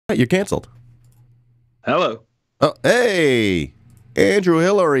You're canceled. Hello. Oh, hey, Andrew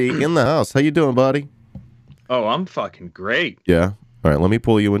Hilary in the house. How you doing, buddy? Oh, I'm fucking great. Yeah. All right, let me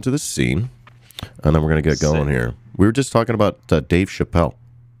pull you into the scene, and then we're gonna get going here. We were just talking about Dave Chappelle.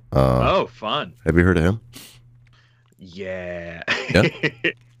 Oh, fun. Have you heard of him? Yeah. Yeah.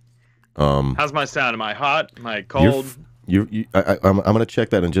 How's my sound? Am I hot? Am I cold? I'm gonna check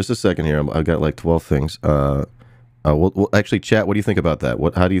that in just a second here. I've got like 12 things. We'll actually chat. What do you think about that?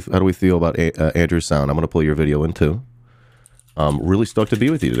 How do we feel about Andrew's sound? I'm gonna pull your video in too. Really stoked to be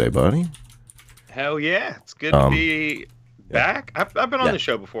with you today, buddy. Hell yeah! It's good to be back. I've been on the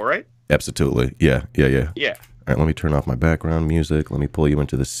show before, right? Absolutely. Yeah. Yeah. All right, let me turn off my background music. Let me pull you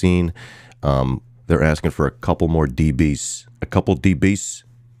into the scene. They're asking for a couple more DBs. A couple DBs.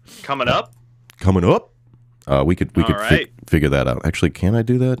 Coming up. We could figure that out. Actually, can I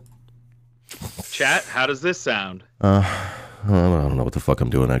do that? Chat, how does this sound? I don't know what the fuck I'm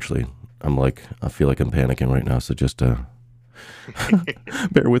doing, actually. I feel like I'm panicking right now, so just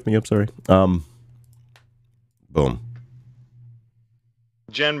bear with me. I'm sorry. Boom.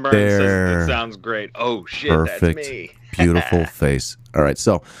 Jen Burns says it sounds great. Oh shit, perfect. That's me. Beautiful face. All right,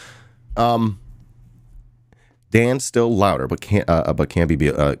 so Dan's still louder, but can be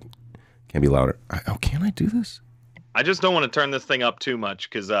louder. Can I do this? I just don't want to turn this thing up too much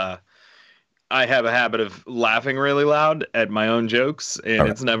because I have a habit of laughing really loud at my own jokes, and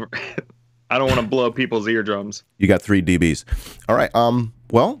it's never. I don't want to blow people's eardrums. You got 3 DBs. All right.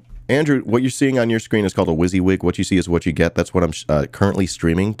 Well, Andrew, what you're seeing on your screen is called a WYSIWYG. What you see is what you get. That's what I'm currently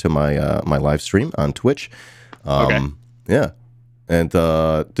streaming to my my live stream on Twitch. Okay. Yeah. And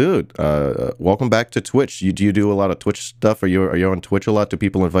dude, welcome back to Twitch. Do you do a lot of Twitch stuff? Are you on Twitch a lot? Do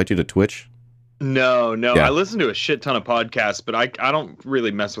people invite you to Twitch? No. Yeah. I listen to a shit ton of podcasts, but I don't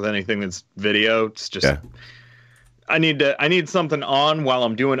really mess with anything that's video. It's just I need something on while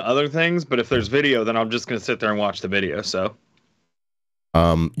I'm doing other things, but if there's video, then I'm just gonna sit there and watch the video. So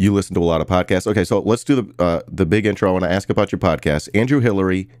you listen to a lot of podcasts. Okay, so let's do the big intro. I want to ask about your podcast. Andrew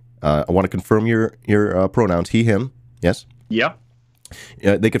Hilary. I want to confirm your pronouns, he, him. Yes? Yeah.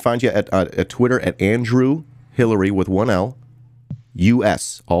 They can find you at Twitter at Andrew Hilary with 1 L,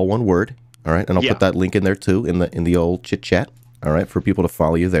 US, all one word. All right, and I'll put that link in there too in the old chit chat. All right, for people to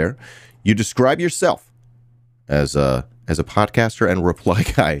follow you there. You describe yourself as a podcaster and reply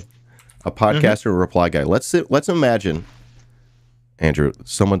guy. A podcaster and reply guy. Let's imagine, Andrew,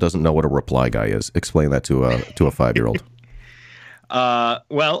 someone doesn't know what a reply guy is. Explain that to a 5-year-old.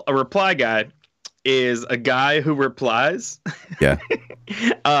 Well, a reply guy is a guy who replies. Yeah.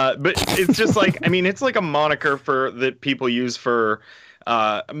 But it's just like, I mean, it's like a moniker that people use for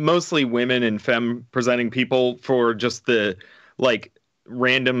mostly women and femme presenting people for just the like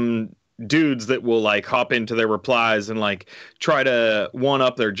random dudes that will like hop into their replies and like try to one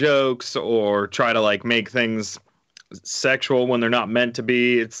up their jokes or try to like make things sexual when they're not meant to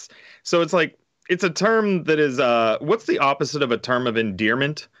be. It's like it's a term that is what's the opposite of a term of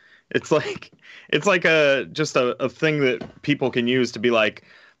endearment? It's like just a thing that people can use to be like,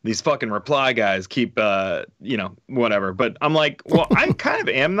 these fucking reply guys keep whatever. But I'm like, well, I kind of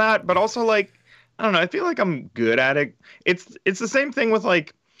am that, but also like, I don't know, I feel like I'm good at it. It's the same thing with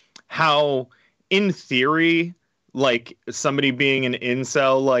like how in theory, like somebody being an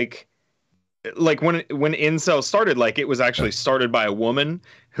incel, like when incel started, like it was actually started by a woman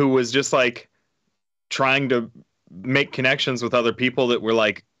who was just like trying to make connections with other people that were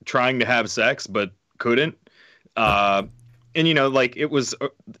like trying to have sex but couldn't. And like it was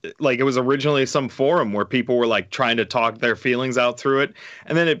originally some forum where people were like trying to talk their feelings out through it,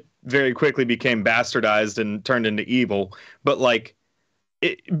 and then it very quickly became bastardized and turned into evil. But like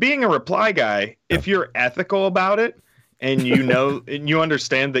being a reply guy, if you're ethical about it and and you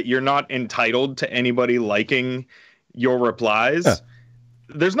understand that you're not entitled to anybody liking your replies,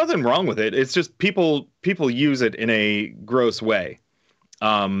 there's nothing wrong with it. It's just people use it in a gross way.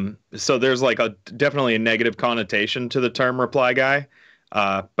 So there's like definitely a negative connotation to the term reply guy.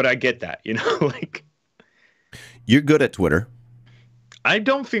 But I get that, like you're good at Twitter. I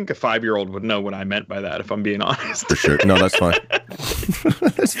don't think a 5-year-old would know what I meant by that, if I'm being honest. For sure. No, that's fine.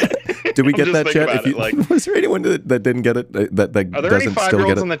 That's fine. Did we get that, chat? Was there anyone that didn't get it? That Are there any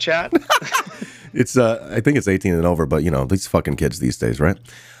 5-year-olds in the chat? It's I think it's 18 and over, but these fucking kids these days, right?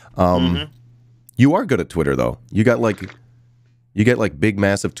 You are good at Twitter though. You get like big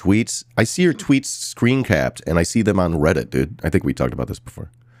massive tweets. I see your tweets screen capped and I see them on Reddit, dude. I think we talked about this before.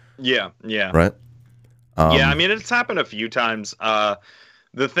 Yeah. Right? Yeah, I mean, it's happened a few times.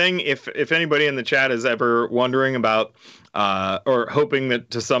 The thing, if anybody in the chat is ever wondering about or hoping that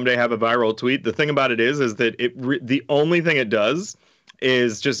to someday have a viral tweet, the thing about it is that the only thing it does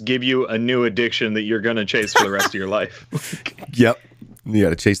is just give you a new addiction that you're going to chase for the rest of your life. Yep. You got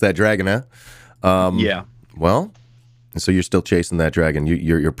to chase that dragon, huh? Yeah. Well, so you're still chasing that dragon.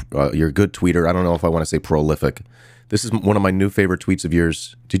 You're a good tweeter. I don't know if I want to say prolific. This is one of my new favorite tweets of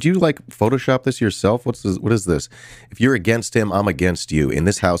yours. Did you like Photoshop this yourself? What is this? If you're against him, I'm against you. In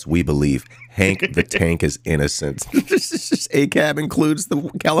this house, we believe Hank the Tank is innocent. ACAB includes the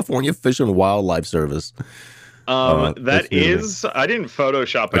California Fish and Wildlife Service. That is, I didn't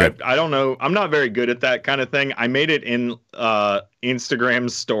Photoshop it. Okay. I don't know. I'm not very good at that kind of thing. I made it in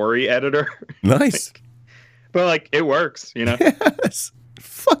Instagram's story editor. Nice. But like, it works, you know? Yes.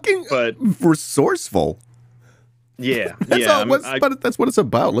 Fucking resourceful. Yeah. That's what it's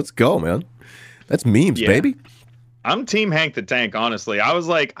about. Let's go, man. That's memes, baby. I'm Team Hank the Tank, honestly. I was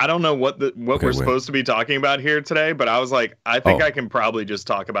like, I don't know what we're supposed to be talking about here today, but I was like, I think I can probably just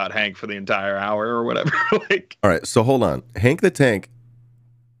talk about Hank for the entire hour or whatever. Like, all right, so hold on. Hank the Tank.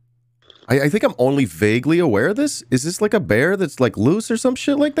 I think I'm only vaguely aware of this. Is this like a bear that's like loose or some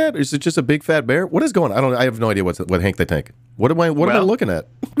shit like that? Or is it just a big fat bear? What is going on? I have no idea what Hank the Tank. What am I looking at?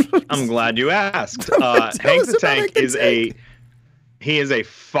 I'm glad you asked. Hank the Tank is a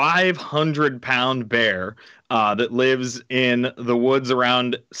 500-pound bear that lives in the woods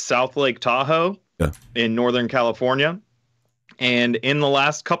around South Lake Tahoe in Northern California. And in the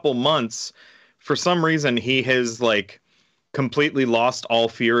last couple months, for some reason, he has like completely lost all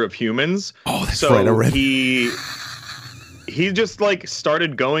fear of humans. Oh, that's right. I read. He just like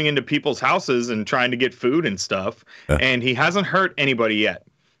started going into people's houses and trying to get food and stuff. And he hasn't hurt anybody yet.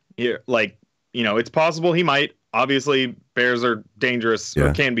 Like, you know, it's possible he might. Obviously, bears are dangerous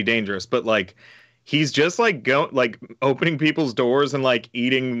or can be dangerous, but like he's just like opening people's doors and like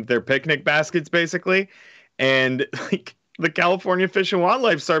eating their picnic baskets, basically. And like the California Fish and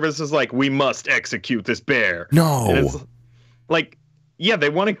Wildlife Service is like, we must execute this bear. No. And it's like, yeah, they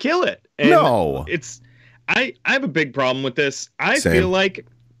want to kill it. And no. I have a big problem with this. I feel like,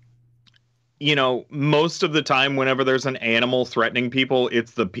 you know, most of the time whenever there's an animal threatening people,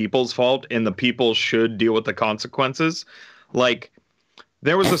 it's the people's fault and the people should deal with the consequences. Like,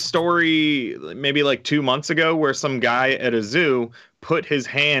 there was a story maybe like 2 months ago where some guy at a zoo put his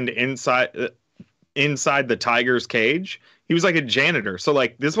hand inside the tiger's cage. He was like a janitor. So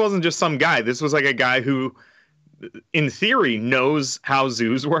like, this wasn't just some guy. This was like a guy who, in theory, knows how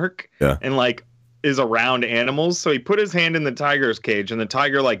zoos work and like is around animals. So he put his hand in the tiger's cage and the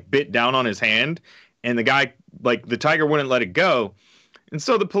tiger like bit down on his hand and the guy, like the tiger wouldn't let it go. And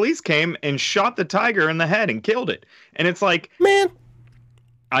so the police came and shot the tiger in the head and killed it. And it's like, man,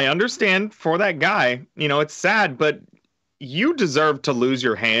 I understand for that guy, you know, it's sad, but you deserve to lose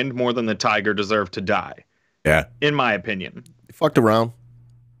your hand more than the tiger deserved to die. Yeah. In my opinion. You fucked around.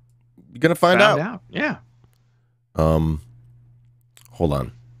 You're going to find out. Yeah. Hold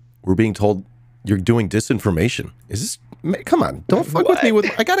on. We're being told you're doing disinformation. Is this? Come on. Don't fuck with me.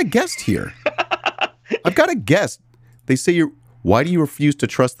 I got a guest here. I've got a guest. They say why do you refuse to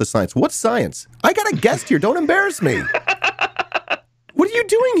trust the science? What science? I got a guest here. Don't embarrass me. What are you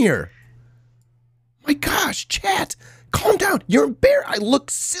doing here? My gosh, chat. Calm down. You're embarrassed. I look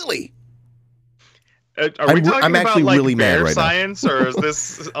silly. Are we talking I'm about actually like really mad bear right science, now. or is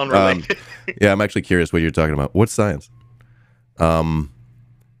this unrelated? Yeah, I'm actually curious what you're talking about. What science?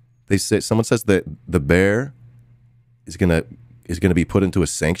 They say someone says that the bear is gonna be put into a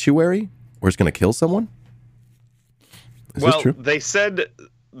sanctuary or is gonna kill someone. Is this true? They said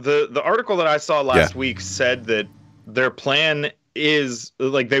the article that I saw last week said that their plan is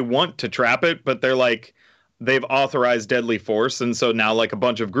like they want to trap it, but they're like they've authorized deadly force, and so now like a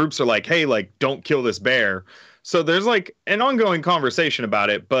bunch of groups are like, hey, like don't kill this bear. So there's like an ongoing conversation about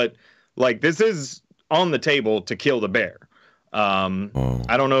it, but like this is on the table to kill the bear.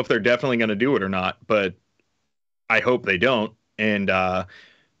 I don't know if they're definitely going to do it or not, but I hope they don't. And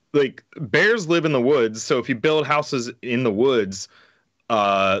like bears live in the woods, so if you build houses in the woods,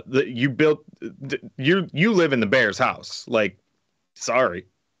 you live in the bear's house. Like, sorry.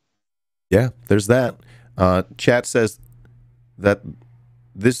 Yeah, there's that. Chat says that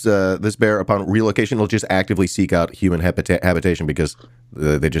this bear, upon relocation, will just actively seek out human habitation because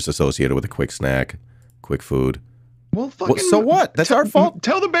they just associate it with a quick snack, quick food. Well, so what? That's our fault.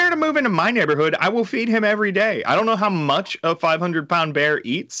 Tell the bear to move into my neighborhood. I will feed him every day. I don't know how much a 500-pound bear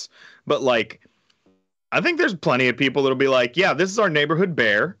eats, but like, I think there's plenty of people that'll be like, yeah, this is our neighborhood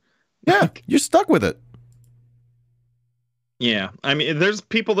bear. Yeah, you're stuck with it. Yeah, I mean, there's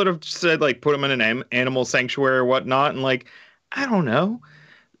people that have said like put him in an animal sanctuary or whatnot, and like, I don't know.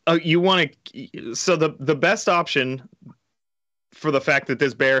 You want to? So the best option for the fact that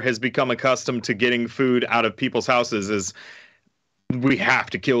this bear has become accustomed to getting food out of people's houses is we have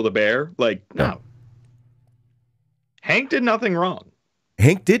to kill the bear. Like, no. Hank did nothing wrong.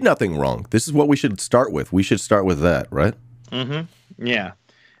 Hank did nothing wrong. This is what we should start with. We should start with that, right? Mm-hmm. Yeah.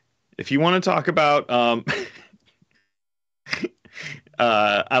 If you want to talk about, I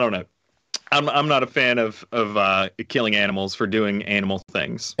don't know. I'm not a fan of killing animals for doing animal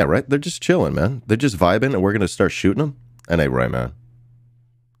things. Yeah, right? They're just chilling, man. They're just vibing, and we're going to start shooting them? That ain't right, man.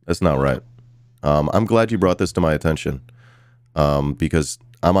 That's not right. I'm glad you brought this to my attention, because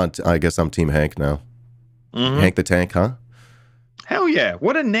I guess I'm Team Hank now. Hank the Tank, huh? Hell yeah.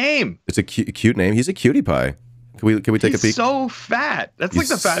 What a name. It's a cute name. He's a cutie pie. Can we take a peek? He's so fat. That's like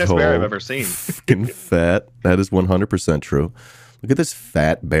the fattest bear I've ever seen. Fucking fat. That is 100% true. Look at this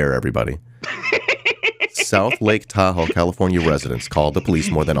fat bear, everybody. South Lake Tahoe, California residents called the police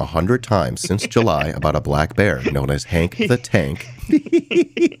more than 100 times since July about a black bear known as Hank the Tank.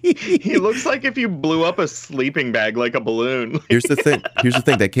 He looks like if you blew up a sleeping bag like a balloon. Here's the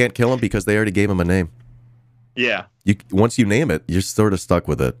thing. They can't kill him because they already gave him a name. Yeah. Once you name it, you're sort of stuck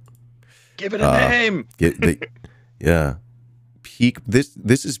with it. Give it a name. Yeah.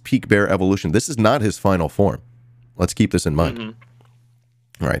 This is peak bear evolution. This is not his final form. Let's keep this in mind.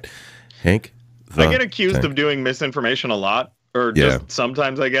 All right. Hank I get accused of doing misinformation a lot, or just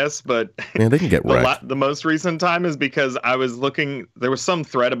sometimes, I guess, but man, they can get wrecked. The most recent time is because I was looking, there was some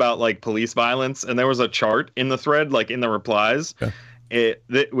thread about like police violence, and there was a chart in the thread, like in the replies. Yeah.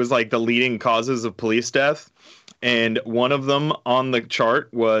 It was like the leading causes of police death, and one of them on the chart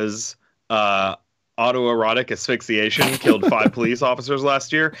was autoerotic asphyxiation killed 5 police officers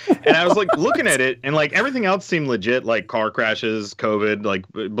last year. And I was like looking at it, and like everything else seemed legit, like car crashes, COVID, like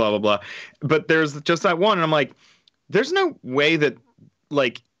blah blah blah, but there's just that one, and I'm like, there's no way that,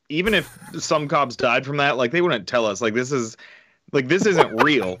 like, even if some cops died from that, like they wouldn't tell us, like this isn't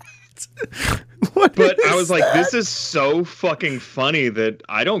real. But I was like, this is so fucking funny that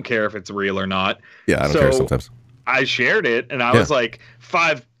I don't care if it's real or not. Yeah, I don't care sometimes. I shared it, and I was like,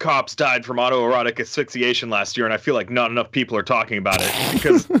 5 cops died from autoerotic asphyxiation last year, and I feel like not enough people are talking about it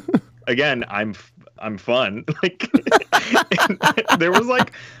because, again, I'm fun. Like, there was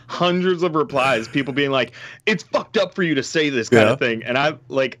like hundreds of replies, people being like, "It's fucked up for you to say this kind of thing," and I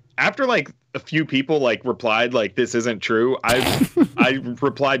like after like a few people like replied like, "This isn't true." I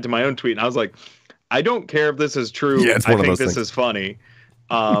replied to my own tweet, and I was like, "I don't care if this is true. Yeah, I think this is funny."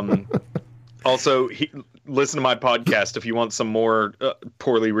 Also, listen to my podcast if you want some more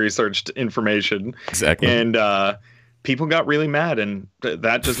poorly researched information. Exactly. And people got really mad, and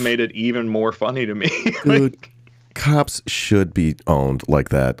that just made it even more funny to me. Dude, cops should be owned like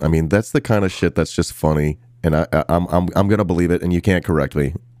that. I mean, that's the kind of shit that's just funny, and I'm gonna believe it, and you can't correct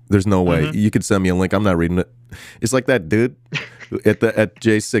me. There's no way. You could send me a link. I'm not reading it. It's like that dude at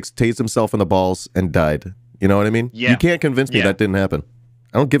J6 tased himself in the balls and died. You know what I mean? Yeah. You can't convince me that didn't happen.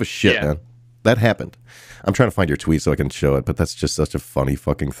 I don't give a shit, man. That happened. I'm trying to find your tweet so I can show it, but that's just such a funny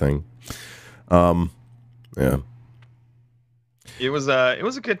fucking thing. Yeah. It was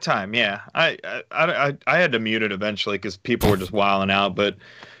a good time. Yeah. I had to mute it eventually because people were just wilding out. But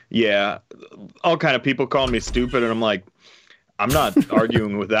yeah, all kind of people calling me stupid, and I'm like, I'm not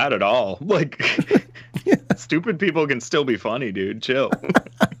arguing with that at all. Like, stupid people can still be funny, dude. Chill.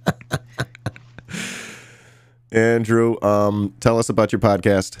 Andrew, tell us about your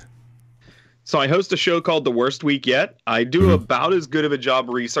podcast. So I host a show called The Worst Week Yet. I do about as good of a job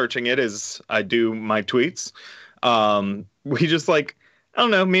researching it as I do my tweets. We just like, I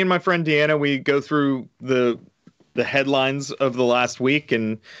don't know, me and my friend Deanna, we go through the headlines of the last week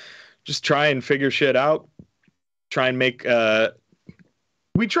and just try and figure shit out. Try and make,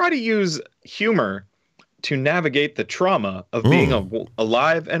 we try to use humor to navigate the trauma of being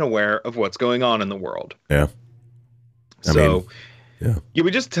alive and aware of what's going on in the world. Yeah. I mean,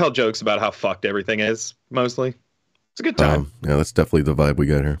 we just tell jokes about how fucked everything is, mostly. It's a good time. Yeah, that's definitely the vibe we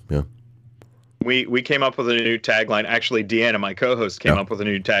got here. Yeah. We came up with a new tagline. Actually, Deanna, my co-host, came up with a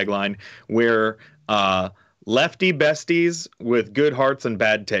new tagline. We're lefty besties with good hearts and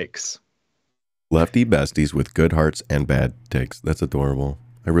bad takes. Lefty besties with good hearts and bad takes. That's adorable.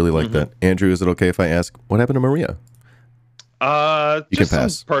 I really like that. Andrew, is it okay if I ask, what happened to Maria? You just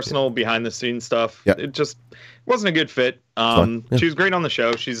some personal behind the scenes stuff. Yeah. It just wasn't a good fit. She was great on the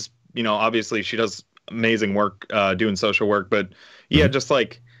show. She's, obviously she does amazing work doing social work, but just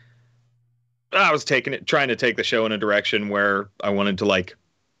like I was trying to take the show in a direction where I wanted to like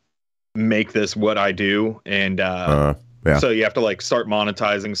make this what I do. And so you have to like start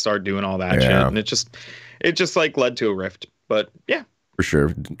monetizing, start doing all that shit. And it just like led to a rift, but yeah. For sure.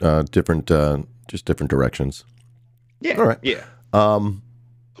 Different directions. Yeah. All right. Yeah.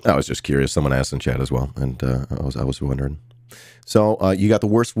 I was just curious. Someone asked in chat as well, and I was wondering. So you got the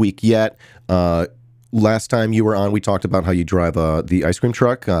worst week yet. Last time you were on, we talked about how you drive the ice cream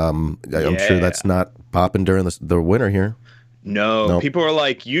truck. I'm sure that's not popping during the winter here. No, people are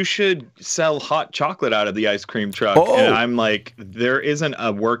like, you should sell hot chocolate out of the ice cream truck. Oh. And I'm like, there isn't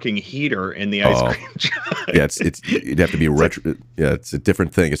a working heater in the ice cream truck. Yeah, you'd have to be retro. Yeah, it's a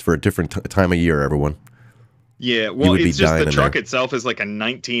different thing. It's for a different time of year, everyone. Yeah, well, it's just the truck itself is like a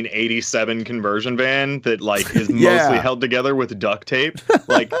 1987 conversion van that like is mostly held together with duct tape.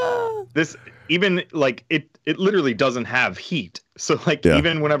 Like this, even like it literally doesn't have heat. So like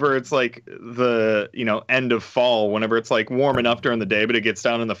even whenever it's like the end of fall, whenever it's like warm enough during the day, but it gets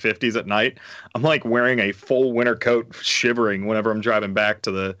down in the 50s at night, I'm like wearing a full winter coat, shivering whenever I'm driving back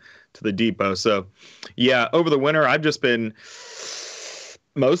to the depot. So yeah, over the winter I've just been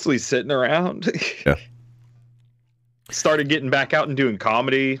mostly sitting around. Yeah. Started getting back out and doing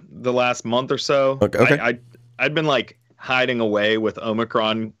comedy the last month or so. Okay. I'd been like hiding away with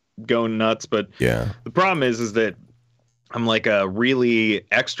Omicron going nuts, but the problem is that I'm like a really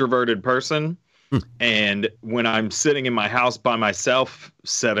extroverted person, and when I'm sitting in my house by myself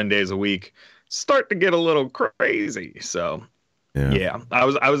 7 days a week, start to get a little crazy. So yeah,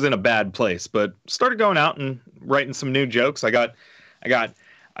 I was in a bad place, but started going out and writing some new jokes.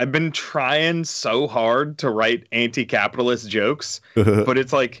 I've been trying so hard to write anti-capitalist jokes, but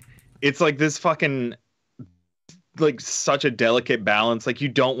it's like this fucking like such a delicate balance. Like you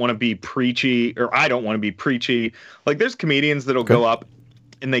don't want to be preachy, or I don't want to be preachy. Like there's comedians that'll go up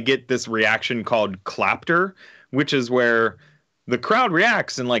and they get this reaction called clapter, which is where the crowd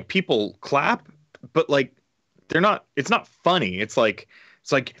reacts and like people clap, but like it's not funny. It's like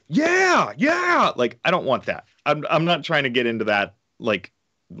yeah. Like I don't want that. I'm not trying to get into that like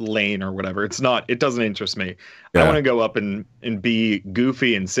lane or whatever. It doesn't interest me. I want to go up and be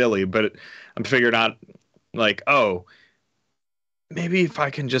goofy and silly, but I'm figuring out like, oh, maybe if I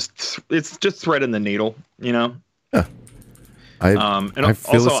can it's just threading the needle, Yeah. I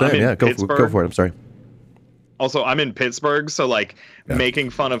feel the same. Yeah, go for it. I'm sorry. Also, I'm in Pittsburgh, so like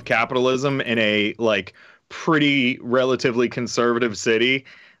making fun of capitalism in a like pretty relatively conservative city,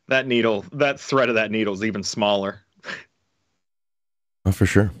 that thread of that needle is even smaller. Oh, for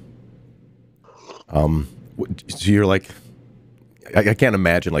sure. So you're like, I can't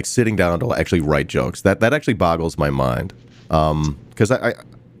imagine like sitting down to actually write jokes. That actually boggles my mind. Because I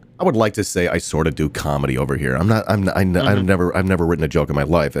would like to say I sort of do comedy over here. I've never written a joke in my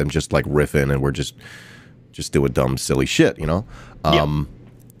life. I'm just like riffing and we're just doing dumb, silly shit,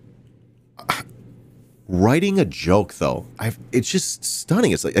 Writing a joke though, it's just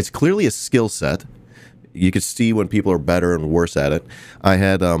stunning. It's clearly a skill set. You could see when people are better and worse at it. I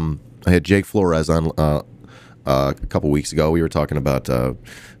had Jake Flores on a couple weeks ago. We were talking about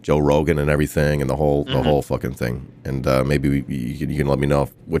Joe Rogan and everything and the whole fucking thing. And maybe you can let me know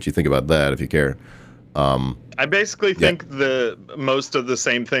what you think about that if you care. I basically think most of the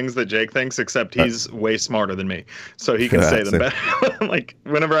same things that Jake thinks, except he's way smarter than me, so he can say them better. Like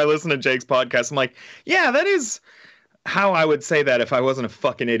whenever I listen to Jake's podcast, I'm like, yeah, that is how I would say that if I wasn't a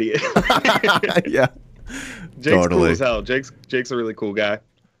fucking idiot. Yeah. Jake's cool as hell. Jake's a really cool guy.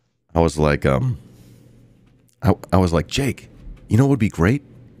 I was like, I was like, Jake, you know what would be great?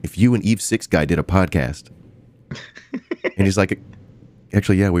 If you and Eve 6 guy did a podcast. And he's like,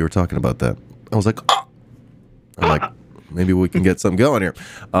 actually, yeah, we were talking about that. I was like, oh. I'm like, maybe we can get something going here.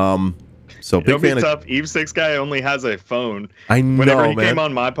 So big fan. Tough. Eve 6 guy only has a phone. I know, Whenever he man. came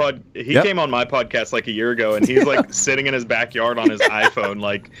on my came on my podcast like a year ago, and he's like sitting in his backyard on his iPhone,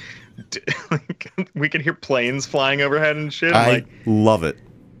 like we can hear planes flying overhead and shit. I love it.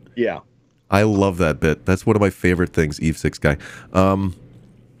 Yeah. I love that bit. That's one of my favorite things, Eve 6 guy.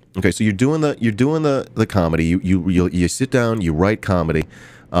 Okay, so you're doing the comedy. You sit down, you write comedy.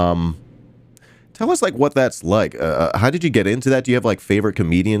 Tell us like what that's like. How did you get into that? Do you have like favorite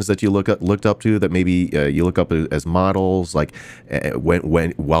comedians that you looked up to that maybe you look up as models? Like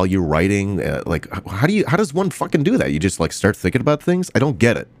while you're writing, like how does one fucking do that? You just like start thinking about things? I don't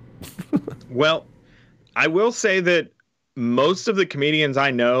get it. Well, I will say that most of the comedians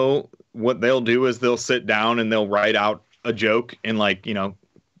I know, what they'll do is they'll sit down and they'll write out a joke and like,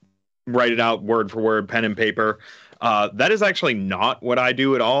 write it out word for word, pen and paper. That is actually not what I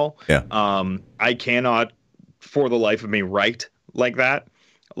do at all. Yeah. I cannot for the life of me write like that.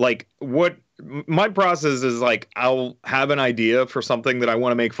 Like what my process is like, I'll have an idea for something that I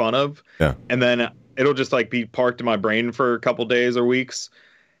want to make fun of. Yeah. And then it'll just like be parked in my brain for a couple days or weeks.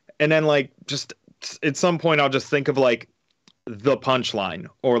 And then like just at some point I'll just think of like the punchline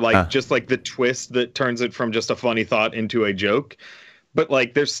or like just like the twist that turns it from just a funny thought into a joke. But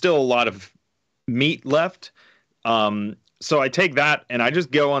like there's still a lot of meat left. so I take that and I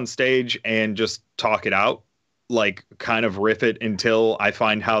just go on stage and just talk it out, like kind of riff it until I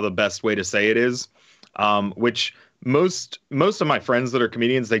find how the best way to say it is. Which most of my friends that are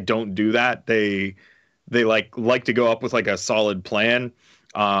comedians, they don't do that. They like to go up with like a solid plan.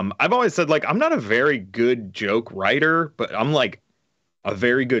 I've always said like I'm not a very good joke writer, but I'm like a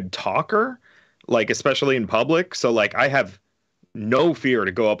very good talker, like especially in public. So like I have no fear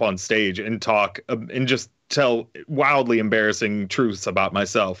to go up on stage and talk and just tell wildly embarrassing truths about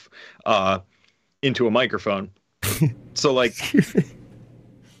myself into a microphone. So like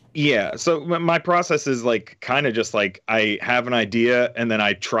yeah, so my process is like kind of just like I have an idea and then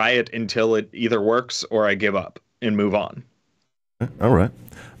I try it until it either works or I give up and move on. All right.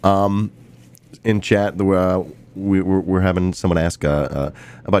 In chat, we're having someone ask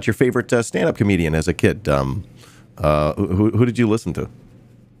about your favorite stand-up comedian as a kid. Who did you listen to?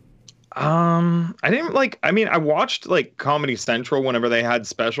 I didn't like. I mean, I watched like Comedy Central whenever they had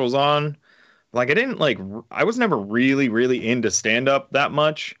specials on. Like, I didn't like. I was never really into stand-up that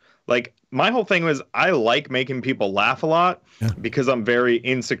much. Like, my whole thing was I like making people laugh a lot Yeah. because I'm very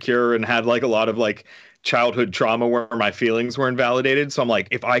insecure and had like a lot of like childhood trauma where my feelings were invalidated. So I'm like,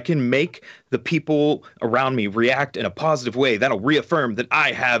 if I can make the people around me react in a positive way, that'll reaffirm that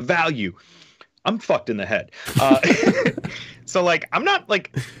I have value. I'm fucked in the head. So like, I'm not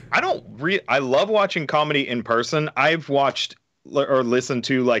like, I love watching comedy in person. I've watched or listened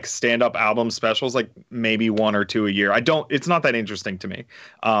to like stand-up album specials, like maybe one or two a year. It's not that interesting to me.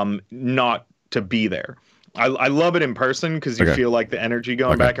 Not to be there. I love it in person because you feel like the energy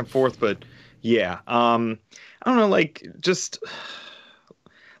going back and forth. But yeah, I don't know, like just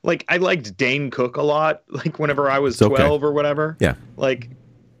like I liked Dane Cook a lot, like whenever I was 12 or whatever. Yeah. Like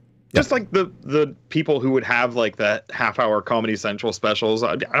just like the people who would have like that half-hour Comedy Central specials.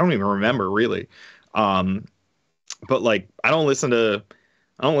 I don't even remember really. But like I don't listen to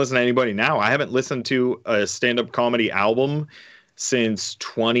anybody now. I haven't listened to a stand-up comedy album since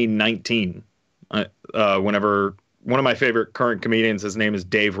 2019. Whenever one of my favorite current comedians, his name is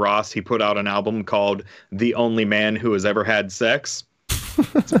Dave Ross, he put out an album called The Only Man Who Has Ever Had Sex.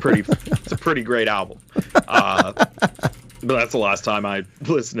 It's a pretty great album. But that's the last time I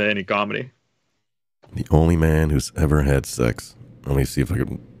listened to any comedy. The Only Man Who's Ever Had Sex. Let me see if I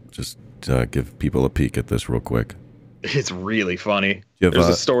can just give people a peek at this real quick. It's really funny. There's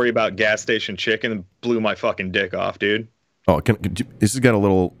a story about gas station chicken that blew my fucking dick off, dude. Oh, this has got a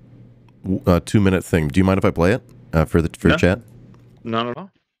little 2-minute thing. Do you mind if I play it for chat? Not at all.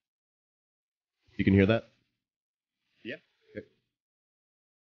 You can hear that? Yeah. Okay.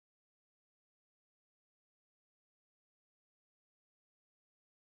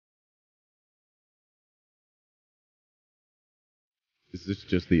 Is this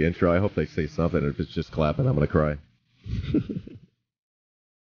just the intro? I hope they say something. If it's just clapping, I'm going to cry.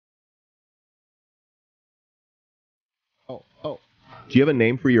 Oh. Do you have a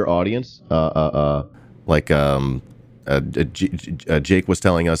name for your audience? Jake was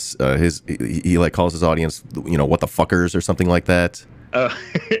telling us he like calls his audience, what the fuckers or something like that.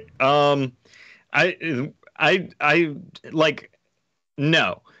 I like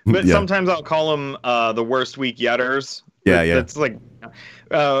no, but sometimes I'll call them the worst week yetters. Yeah. That's like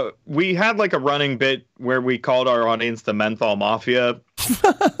we had like a running bit where we called our audience the Menthol Mafia.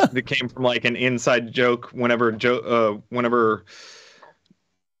 That came from like an inside joke whenever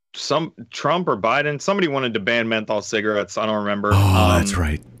some Trump or Biden, somebody wanted to ban menthol cigarettes. I don't remember. Oh, that's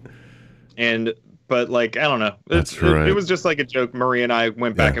right. But like, I don't know. It was just like a joke Marie and I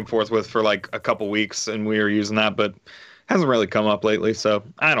went back and forth with for like a couple weeks, and we were using that, but hasn't really come up lately. So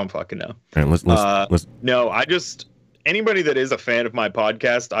I don't fucking know. All right, let's... No, I just, anybody that is a fan of my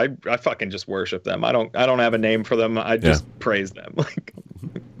podcast, I fucking just worship them. I don't have a name for them. I just praise them. Like,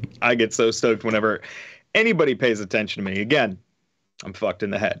 I get so stoked whenever anybody pays attention to me. Again, I'm fucked in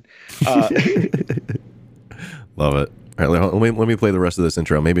the head. Love it. All right, let me play the rest of this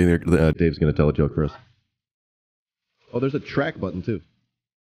intro. Maybe Dave's going to tell a joke for us. Oh, there's a track button too.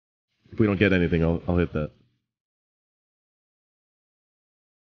 If we don't get anything, I'll hit that.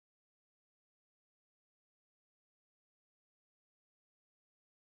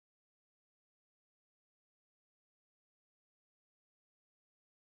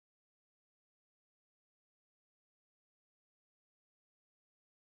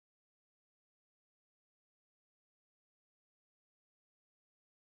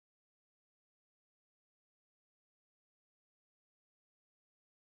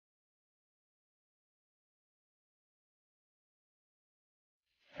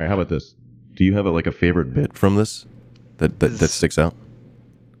 All right, how about this? Do you have like a favorite bit from this that sticks out?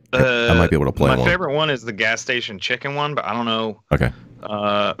 I might be able to play my one. My favorite one is the gas station chicken one, but I don't know. Okay.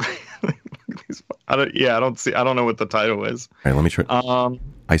 I don't know what the title is. All right, let me try.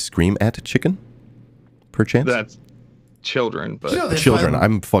 I scream at chicken, perchance? That's children, but... Children.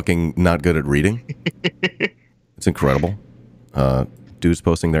 I'm fucking not good at reading. It's incredible. Dudes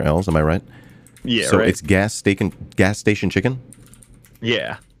posting their L's, am I right? Yeah, so right. It's gas station chicken?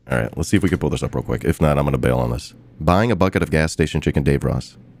 Yeah. All right, let's see if we can pull this up real quick. If not, I'm going to bail on this. Buying a bucket of gas station chicken, Dave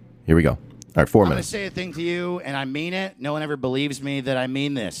Ross. Here we go. All right, 4 minutes. I'm going to say a thing to you, and I mean it. No one ever believes me that I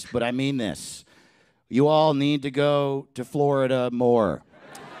mean this, but I mean this. You all need to go to Florida more.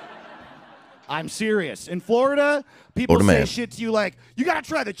 I'm serious. In Florida, people say shit to you like, you got to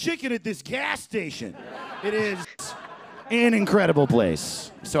try the chicken at this gas station. It is an incredible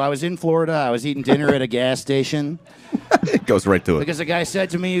place. So I was in Florida. I was eating dinner at a gas station. It goes right to it. Because the guy said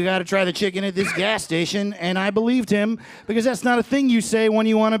to me, you got to try the chicken at this gas station. And I believed him because that's not a thing you say when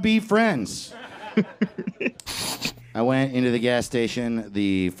you want to be friends. I went into the gas station.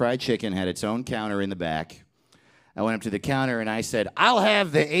 The fried chicken had its own counter in the back. I went up to the counter and I said, I'll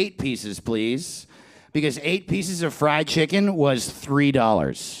have the 8 pieces, please. Because 8 pieces of fried chicken was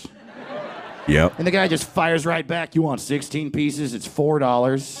 $3. Yep. And the guy just fires right back. You want 16 pieces? It's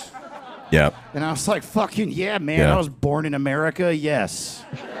 $4. Yep. And I was like, fucking yeah, man. I was born in America. Yes.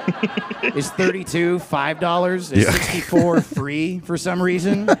 Is 32 $5? Is 64 free for some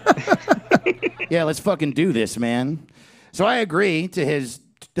reason? Yeah, let's fucking do this, man. So I agree to his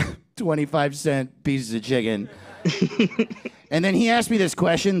 25-cent pieces of chicken. And then he asked me this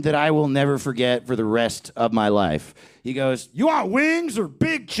question that I will never forget for the rest of my life. He goes, you want wings or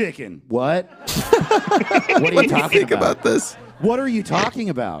big chicken? What? What are you talking about this? What are you talking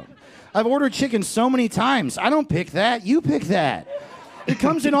about? I've ordered chicken so many times. I don't pick that. You pick that. It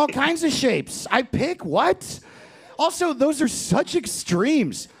comes in all kinds of shapes. I pick what? Also, those are such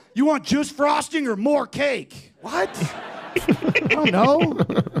extremes. You want just frosting or more cake? What? I don't know.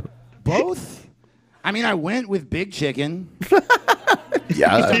 Both? I mean, I went with big chicken.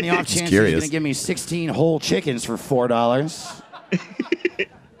 Yeah, on the off chance he's going to give me 16 whole chickens for $4.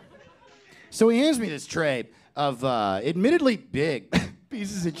 So he hands me this tray of admittedly big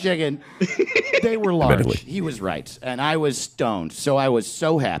pieces of chicken. They were large. Admittedly. He was right. And I was stoned. So I was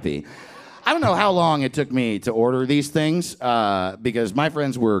so happy. I don't know how long it took me to order these things because my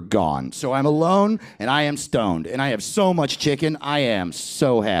friends were gone. So I'm alone and I am stoned. And I have so much chicken. I am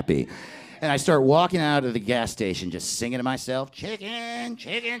so happy. And I start walking out of the gas station just singing to myself, chicken,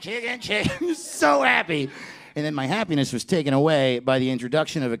 chicken, chicken, chicken. So happy. And then my happiness was taken away by the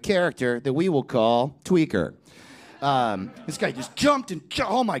introduction of a character that we will call Tweaker. This guy just jumped and,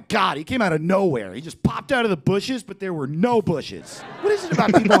 oh my God, he came out of nowhere. He just popped out of the bushes, but there were no bushes. What is it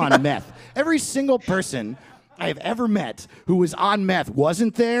about people on meth? Every single person I have ever met who was on meth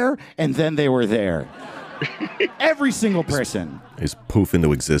wasn't there, and then they were there. Every single person. He's poof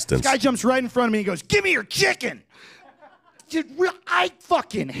into existence. This guy jumps right in front of me and goes, give me your chicken. Dude, I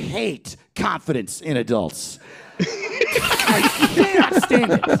fucking hate confidence in adults. I cannot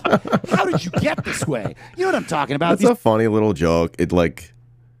stand it. How did you get this way? You know what I'm talking about? It's a funny little joke. It's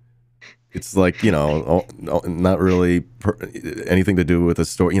like, you know, not really anything to do with the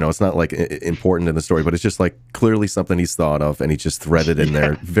story. You know, it's not like important in the story, but it's just like clearly something he's thought of and he just threaded in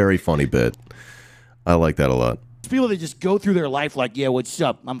there. Very funny bit. I like that a lot. People that just go through their life like, yeah, what's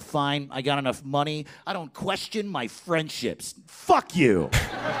up? I'm fine. I got enough money. I don't question my friendships. Fuck you.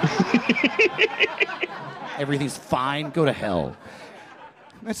 Everything's fine. Go to hell.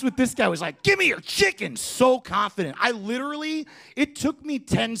 That's what this guy was like. Give me your chicken. So confident. It took me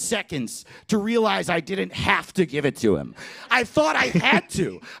 10 seconds to realize I didn't have to give it to him. I thought I had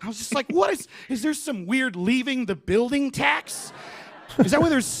to. I was just like, is there some weird leaving the building tax? Is that why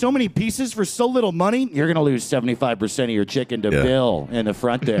there's so many pieces for so little money? You're going to lose 75% of your chicken to Bill in the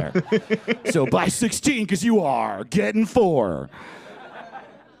front there. So buy 16 because you are getting 4.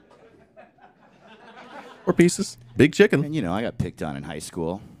 4 pieces. Big chicken. And, you know, I got picked on in high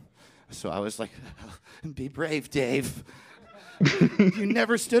school. So I was like, be brave, Dave. You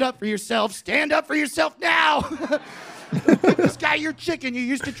never stood up for yourself. Stand up for yourself now. This guy, your chicken. You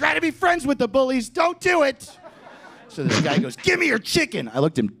used to try to be friends with the bullies. Don't do it. So this guy goes, give me your chicken. I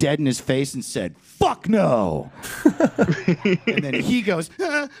looked him dead in his face and said, fuck no. And then he goes,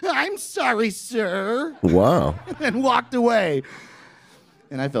 I'm sorry, sir. Wow. And walked away.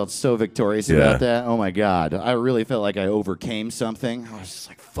 And I felt so victorious about that. Oh, my God. I really felt like I overcame something. I was just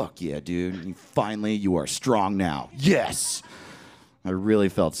like, fuck yeah, dude. You are strong now. Yes. I really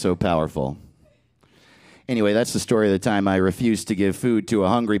felt so powerful. Anyway, that's the story of the time I refused to give food to a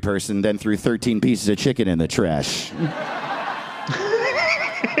hungry person, then threw 13 pieces of chicken in the trash.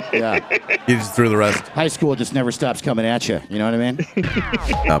 Yeah. You just threw the rest. High school just never stops coming at you. You know what I mean?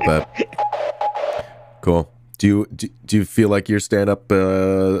 Not bad. Cool. Do you feel like your stand-up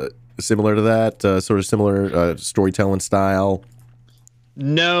similar to that? Sort of similar storytelling style?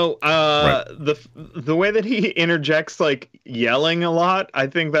 No, Right. the way that he interjects like yelling a lot, I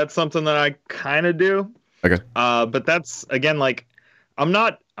think that's something that I kind of do. Okay. But that's again like I'm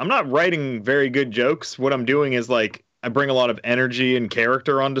not writing very good jokes. What I'm doing is like I bring a lot of energy and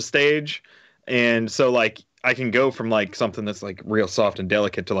character onto stage, and so like I can go from like something that's like real soft and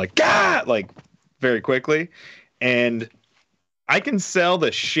delicate to like Gah! Like very quickly, and I can sell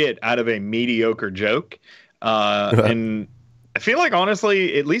the shit out of a mediocre joke, and I feel like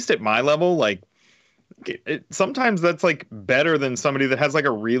honestly, at least at my level, like sometimes that's like better than somebody that has like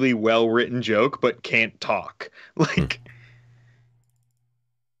a really well written joke but can't talk. Like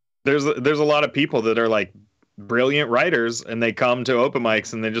there's a lot of people that are like brilliant writers and they come to open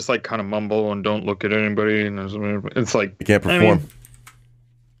mics and they just like kind of mumble and don't look at anybody, and it's like You can't perform. I mean,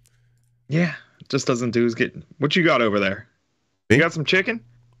 yeah, it just doesn't do as good. What you got over there? Me? You got some chicken?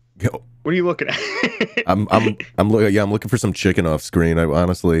 Yo, What are you looking at? I'm looking for some chicken off screen.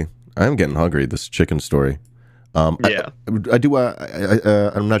 I'm getting hungry. This chicken story. Yeah. I do.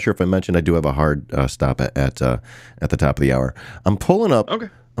 I'm not sure if I mentioned I do have a hard stop at the top of the hour. I'm pulling up. Okay.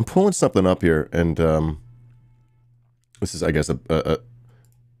 I'm pulling something up here, and this is, I guess,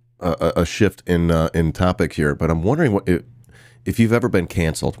 a shift in topic here. But I'm wondering if you've ever been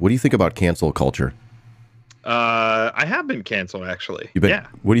canceled. What do you think about cancel culture? I have been canceled actually. You've been, yeah.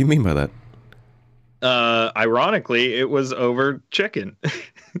 What do you mean by that? Ironically, it was over chicken.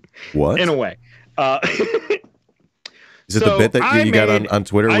 What? In a way. Is it the bit that you got on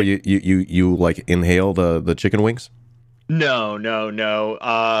Twitter where you like inhale the chicken wings? No.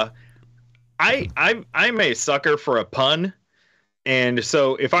 I'm a sucker for a pun. And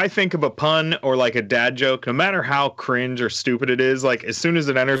so if I think of a pun or like a dad joke, no matter how cringe or stupid it is, like as soon as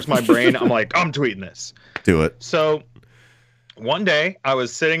it enters my brain, I'm like, I'm tweeting this. Do it. So one day I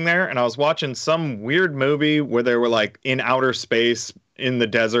was sitting there and I was watching some weird movie where they were like in outer space in the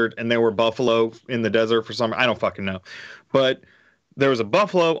desert and there were buffalo in the desert for some, I don't fucking know. But there was a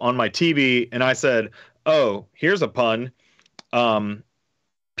buffalo on my TV and I said, oh, here's a pun.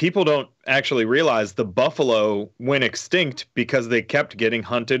 People don't actually realize the buffalo went extinct because they kept getting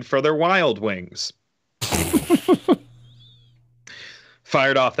hunted for their wild wings.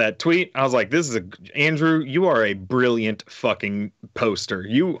 Fired off that tweet. I was like, Andrew, you are a brilliant fucking poster.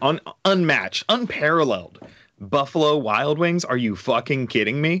 You unmatched, unparalleled. Buffalo Wild Wings? Are you fucking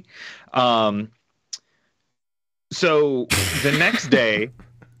kidding me? So the next day,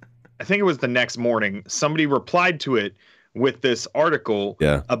 I think it was the next morning, somebody replied to it with this article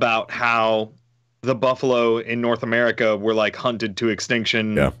about how the buffalo in North America were like hunted to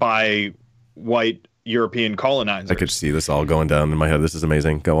extinction by white European colonizers. I could see this all going down in my head. This is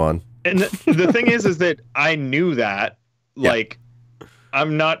amazing. Go on. And the thing is that I knew that, like,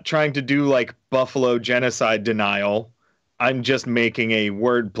 I'm not trying to do like buffalo genocide denial. I'm just making a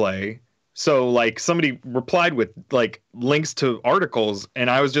wordplay. So like somebody replied with like links to articles and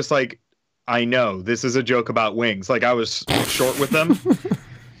I was just like, I know this is a joke about wings. Like I was short with them.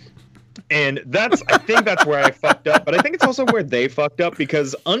 And I think that's where I fucked up. But I think it's also where they fucked up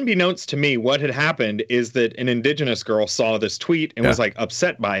because unbeknownst to me, what had happened is that an indigenous girl saw this tweet and was like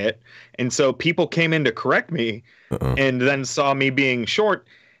upset by it. And so people came in to correct me and then saw me being short.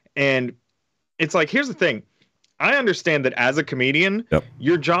 And it's like, here's the thing. I understand that as a comedian,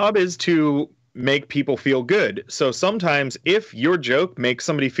 your job is to make people feel good. So sometimes if your joke makes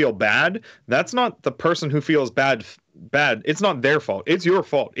somebody feel bad, that's not the person who feels bad. It's not their fault. It's your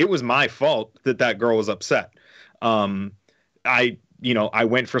fault. It was my fault that girl was upset. I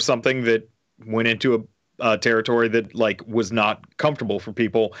went for something that went into a territory that like was not comfortable for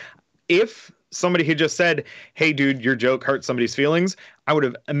people. If somebody had just said, hey dude, your joke hurt somebody's feelings, I would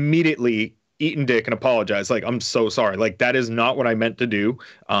have immediately eaten dick and apologize. Like, I'm so sorry. Like, that is not what I meant to do.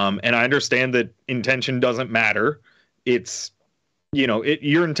 And I understand that intention doesn't matter. It's,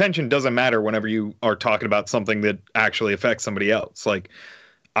 your intention doesn't matter whenever you are talking about something that actually affects somebody else. Like,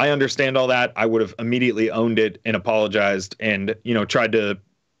 I understand all that. I would have immediately owned it and apologized and, tried to,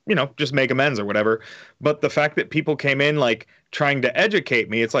 just make amends or whatever. But the fact that people came in, like, trying to educate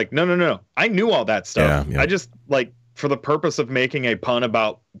me, it's like, no. I knew all that stuff. I just, like, for the purpose of making a pun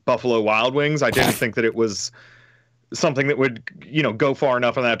about Buffalo Wild Wings, I didn't think that it was something that would, go far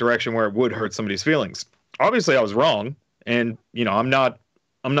enough in that direction where it would hurt somebody's feelings. Obviously, I was wrong, and I'm not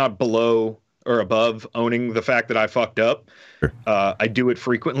below or above owning the fact that I fucked up. Sure. I do it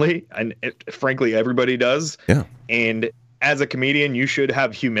frequently, and frankly, everybody does. Yeah. And as a comedian, you should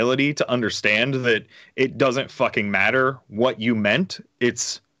have humility to understand that it doesn't fucking matter what you meant.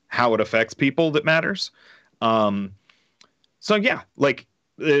 It's how it affects people that matters. So yeah, like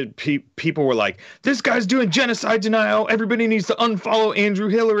people were like, this guy's doing genocide denial. Everybody needs to unfollow Andrew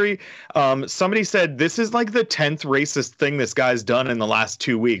Hilary. Somebody said this is like the 10th racist thing this guy's done in the last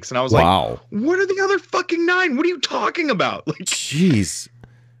 2 weeks. And I was like, what are the other fucking 9? What are you talking about? Like, jeez.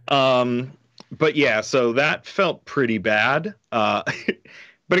 But yeah, so that felt pretty bad. But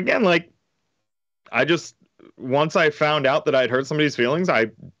again, like, once I found out that I'd hurt somebody's feelings,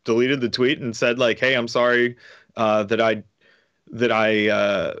 I deleted the tweet and said, like, hey, I'm sorry that I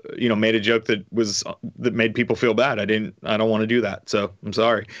made a joke that made people feel bad. I don't want to do that. So I'm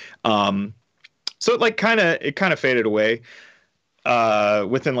sorry. So it kind of faded away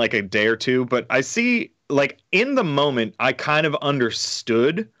within like a day or two. But I see, like, in the moment, I kind of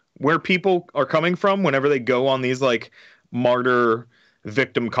understood where people are coming from whenever they go on these like martyr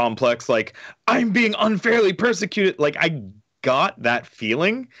victim complex, like, I'm being unfairly persecuted. Like, I got that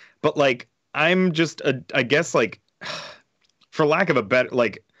feeling, but like, I'm just I guess, like, for lack of a better,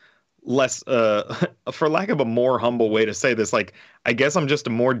 like, less for lack of a more humble way to say this, like, I guess I'm just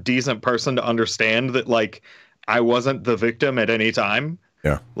a more decent person to understand that, like, I wasn't the victim at any time.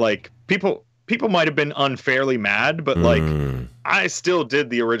 Yeah. Like, people might have been unfairly mad, but like, I still did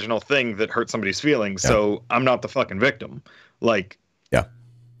the original thing that hurt somebody's feelings. Yeah. So I'm not the fucking victim. Like, yeah.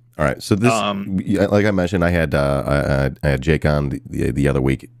 All right. So this, like I mentioned, I had Jake on the other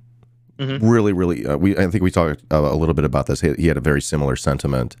week. Mm-hmm. Really, I think we talked a little bit about this. He had a very similar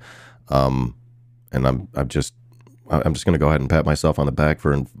sentiment, and I'm just going to go ahead and pat myself on the back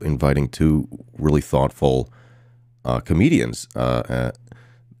for inviting 2 really thoughtful comedians.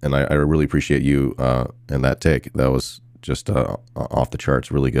 And I really appreciate you and that take. That was just off the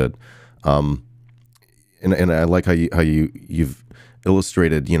charts, really good. And I like how you've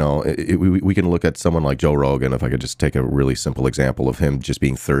illustrated. You know, we can look at someone like Joe Rogan. If I could just take a really simple example of him just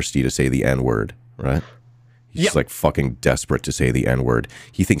being thirsty to say the N-word, right? He's just like fucking desperate to say the N-word.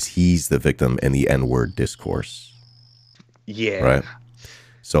 He thinks he's the victim in the N-word discourse. Yeah. Right.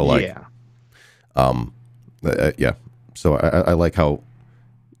 So like, yeah. So I like how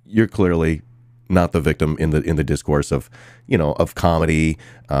you're clearly not the victim in the discourse of, you know, of comedy,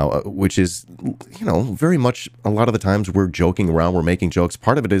 which is, you know, very much a lot of the times we're joking around, we're making jokes.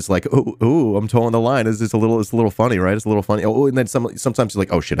 Part of it is like, oh, I'm towing the line. It's a little funny, right? It's a little funny. Oh, and then sometimes it's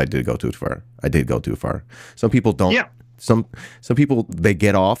like, oh shit, I did go too far. Go too far. Some people don't. Yeah. Some people, they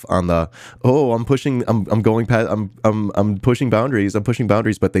get off on the, oh, I'm pushing boundaries,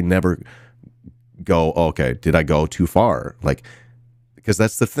 but they never go, oh, okay, did I go too far? Like, because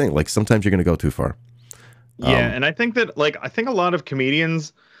that's the thing. Like, sometimes you're going to go too far. Yeah, and I think that, like, I think a lot of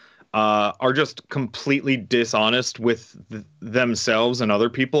comedians are just completely dishonest with themselves and other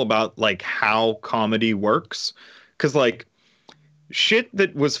people about, like, how comedy works. Because, like, shit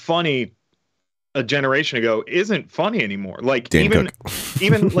that was funny a generation ago isn't funny anymore. Like, even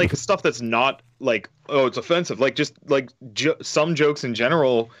like stuff that's not like, oh, it's offensive. Like, just like some jokes in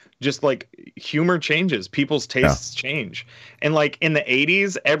general, just like humor changes, people's tastes change. And like in the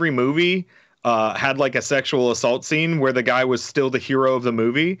 80s, every movie had like a sexual assault scene where the guy was still the hero of the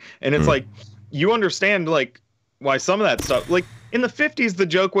movie. And it's like, you understand like why some of that stuff, like in the 50s, the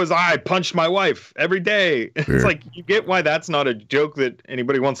joke was, I punched my wife every day. It's like, you get why that's not a joke that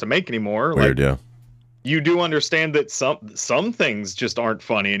anybody wants to make anymore. Weird, like, yeah. You do understand that some things just aren't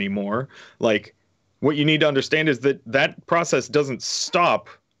funny anymore. Like, what you need to understand is that process doesn't stop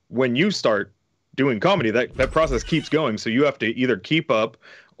when you start doing comedy. That process keeps going. So you have to either keep up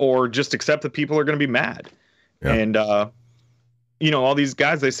or just accept that people are going to be mad. Yeah. And, you know, all these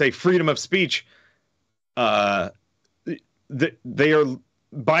guys, they say freedom of speech. They are,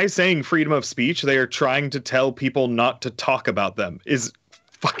 by saying freedom of speech, they are trying to tell people not to talk about them is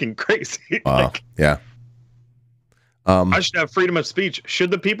fucking crazy. Like, yeah. I should have freedom of speech.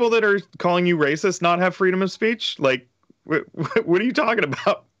 Should the people that are calling you racist not have freedom of speech? Like, what are you talking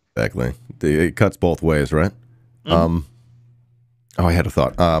about? Exactly. It cuts both ways, right? Oh, I had a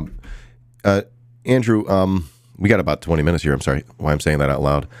thought. Andrew, we got about 20 minutes here. I'm sorry why I'm saying that out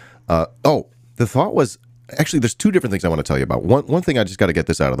loud. The thought was, actually, there's 2 different things I want to tell you about. One thing, I just got to get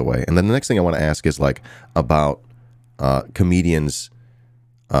this out of the way. And then the next thing I want to ask is like about comedians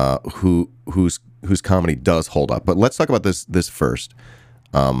whose comedy does hold up. But let's talk about this first.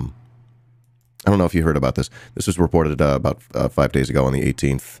 I don't know if you heard about this. This was reported about 5 days ago on the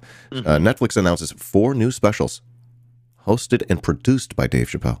 18th. Netflix announces 4 new specials hosted and produced by Dave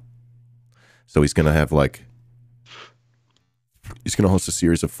Chappelle. So he's going to host a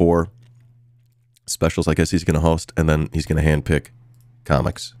series of 4 specials. I guess he's going to host, and then he's going to handpick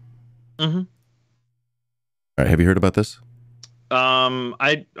comics. Mm-hmm. All right, have you heard about this? I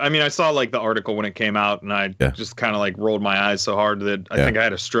mean, I saw like the article when it came out, and I just kind of like rolled my eyes so hard that I think I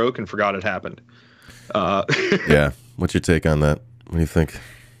had a stroke and forgot it happened. Yeah. What's your take on that? What do you think?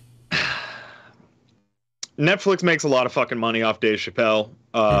 Netflix makes a lot of fucking money off Dave Chappelle.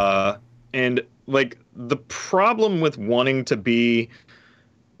 And like the problem with wanting to be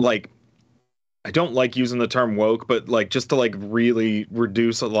like, I don't like using the term woke, but like just to like really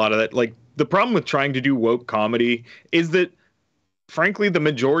reduce a lot of that. Like the problem with trying to do woke comedy is that frankly, the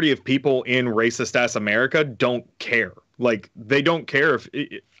majority of people in racist ass America don't care. Like they don't care if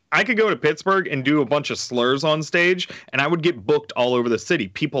I could go to Pittsburgh and do a bunch of slurs on stage and I would get booked all over the city.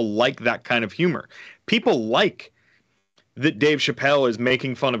 People like that kind of humor. People like that Dave Chappelle is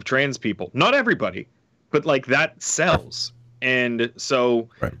making fun of trans people. Not everybody, but like that sells. And so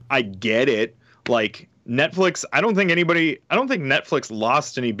I get it. Like Netflix, I don't think Netflix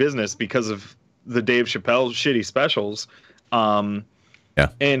lost any business because of the Dave Chappelle shitty specials.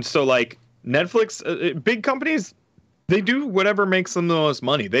 And so like Netflix, big companies, they do whatever makes them the most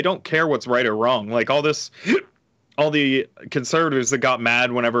money. They don't care what's right or wrong. Like all the conservatives that got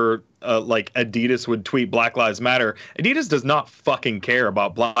mad whenever like Adidas would tweet Black Lives Matter. Adidas does not fucking care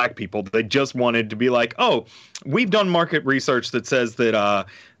about black people. They just wanted to be like, oh, we've done market research that says that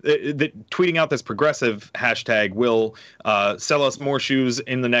that tweeting out this progressive hashtag will sell us more shoes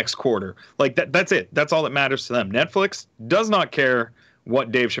in the next quarter. Like that's it. That's all that matters to them. Netflix does not care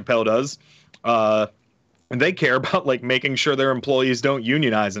what Dave Chappelle does. And they care about like making sure their employees don't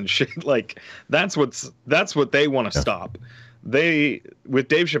unionize and shit. Like that's what they want to stop. With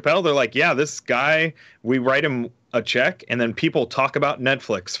Dave Chappelle, they're like, yeah, this guy, we write him a check and then people talk about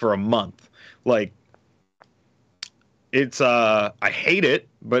Netflix for a month. Like it's I hate it,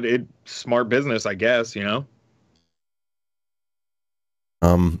 but it's smart business, I guess, you know.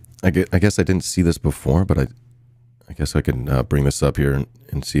 I guess I didn't see this before, but I guess I can bring this up here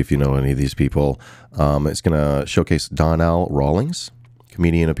and see if you know any of these people. It's going to showcase Donnell Rawlings,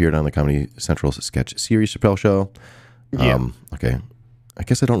 comedian, appeared on the Comedy Central sketch series Chappelle Show. Okay. I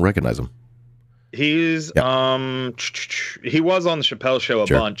guess I don't recognize him. He's he was on the Chappelle Show a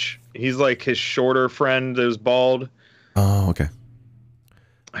bunch. He's like his shorter friend that was bald. Oh, okay.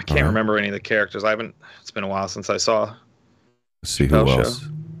 I can't remember any of the characters. It's been a while since I saw. Let's see who else.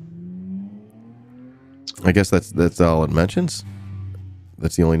 I guess that's all it mentions.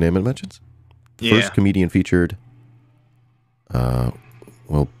 That's the only name it mentions. The first comedian featured.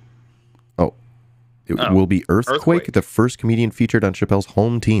 Will be Earthquake, the first comedian featured on Chappelle's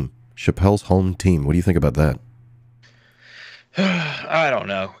home team. Chappelle's home team. What do you think about that? I don't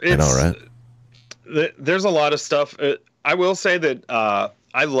know. I know, right? There's a lot of stuff. I will say that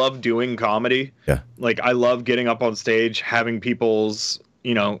I love doing comedy. Yeah. Like I love getting up on stage, having people's,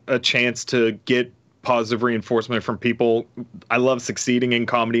 a chance to get positive reinforcement from people. I love succeeding in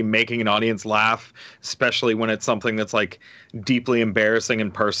comedy, making an audience laugh, especially when it's something that's like deeply embarrassing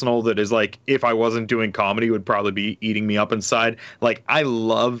and personal that is like, if I wasn't doing comedy, would probably be eating me up inside. Like I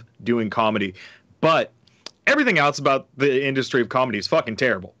love doing comedy, but everything else about the industry of comedy is fucking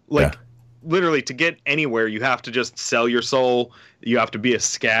terrible. Like literally to get anywhere, you have to just sell your soul. You have to be a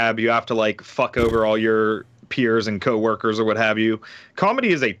scab. You have to like fuck over all your peers and coworkers or what have you. Comedy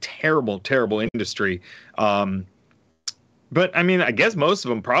is a terrible, terrible industry. But I mean, I guess most of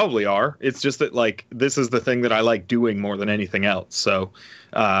them probably are. It's just that like, this is the thing that I like doing more than anything else. So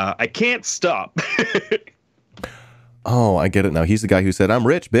I can't stop. Oh, I get it now. He's the guy who said, "I'm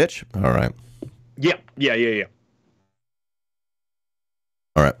rich, bitch." All right. Yeah.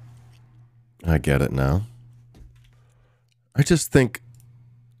 All right. I get it now. I just think,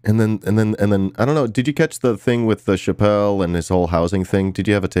 and then, I don't know. Did you catch the thing with the Chappelle and his whole housing thing? Did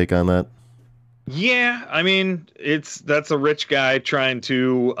you have a take on that? Yeah, I mean, that's a rich guy trying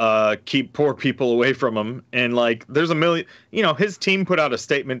to keep poor people away from him, and like, there's a million. His team put out a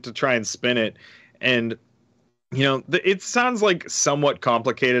statement to try and spin it, and it sounds like somewhat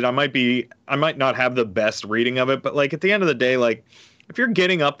complicated. I might not have the best reading of it, but like at the end of the day, like if you're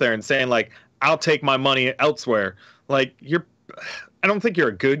getting up there and saying like, I'll take my money elsewhere, like I don't think you're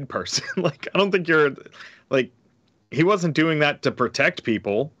a good person. Like, I don't think you're like, he wasn't doing that to protect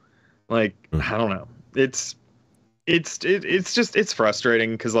people. Like, I don't know. It's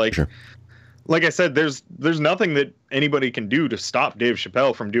frustrating because like, like I said, there's nothing that anybody can do to stop Dave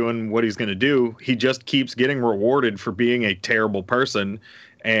Chappelle from doing what he's going to do. He just keeps getting rewarded for being a terrible person.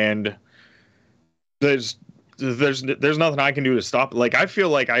 And there's nothing I can do to stop it. Like, I feel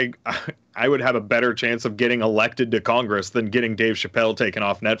like I would have a better chance of getting elected to Congress than getting Dave Chappelle taken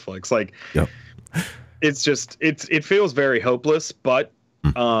off Netflix. Like, it's just it feels very hopeless, but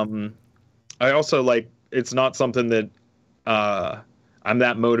I also like it's not something that I'm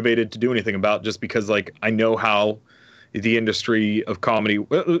that motivated to do anything about, just because like I know how the industry of comedy,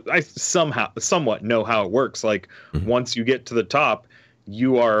 I somewhat know how it works. Like once you get to the top,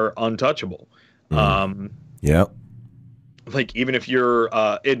 you are untouchable. Yeah. Like even if you're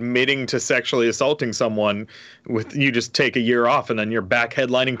admitting to sexually assaulting someone, you just take a year off and then you're back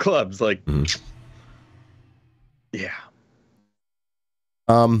headlining clubs. Like, yeah.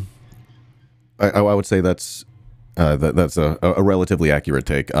 I would say that's a relatively accurate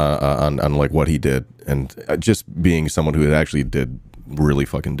take on like what he did, and just being someone who actually did really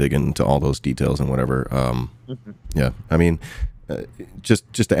fucking dig into all those details and whatever. Yeah, I mean,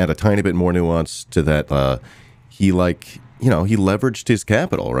 just to add a tiny bit more nuance to that, he leveraged his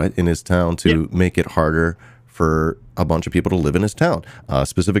capital right in his town to make it harder for a bunch of people to live in his town.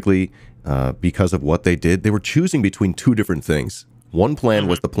 Specifically, because of what they did, they were choosing between two different things. One plan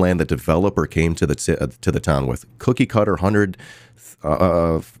was the plan the developer came to the town with. Cookie cutter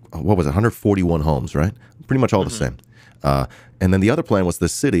 141 homes, right? Pretty much all the same. And then the other plan was the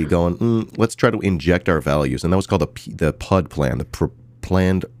city going, let's try to inject our values. And that was called the PUD plan, the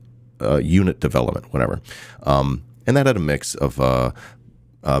planned unit development, whatever. And that had a mix of,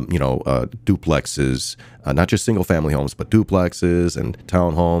 duplexes, not just single family homes, but duplexes and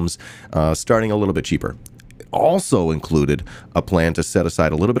townhomes, starting a little bit cheaper. Also included a plan to set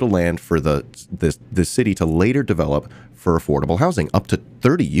aside a little bit of land for the city to later develop for affordable housing, up to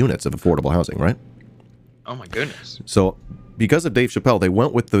 30 units of affordable housing, right? Oh my goodness. So because of Dave Chappelle, they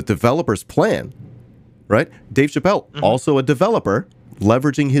went with the developer's plan, right? Dave Chappelle, also a developer,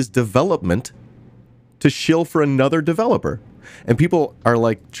 leveraging his development to shill for another developer. And people are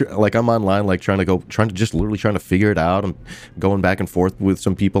like I'm online, like trying to figure it out. I'm going back and forth with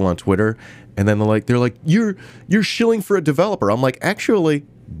some people on Twitter, and then they're like, you're shilling for a developer. I'm like, actually,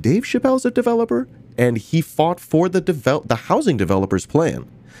 Dave Chappelle's a developer, and he fought for the housing developer's plan.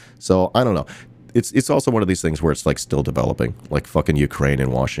 So I don't know. It's also one of these things where it's like still developing, like fucking Ukraine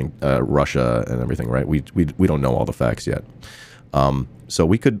and Russia and everything, right? We don't know all the facts yet. So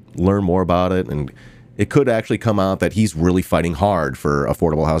we could learn more about it, and it could actually come out that he's really fighting hard for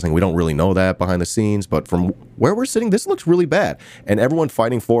affordable housing. We don't really know that behind the scenes, but from where we're sitting, this looks really bad. And everyone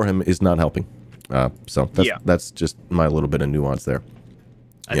fighting for him is not helping. So that's just my little bit of nuance there.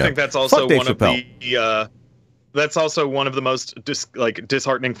 I think that's also that's also one of the most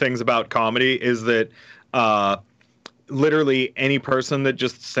disheartening things about comedy is that literally any person that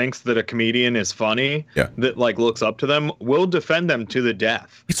just thinks that a comedian is funny, that like looks up to them, will defend them to the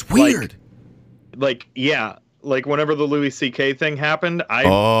death. It's weird. Like whenever the Louis C.K. thing happened, I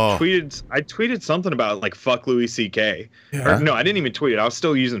tweeted something about like fuck Louis C.K. Or, no, I didn't even tweet it. I was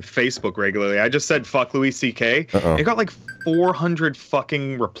still using Facebook regularly. I just said fuck Louis C.K. It got like 400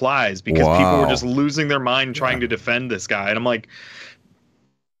 fucking replies because people were just losing their mind trying to defend this guy. And I'm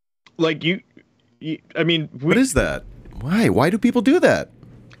like you I mean, what is that? Why do people do that?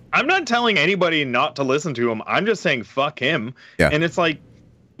 I'm not telling anybody not to listen to him. I'm just saying fuck him. And it's like,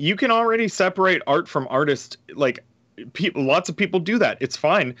 you can already separate art from artist. Like lots of people do that. It's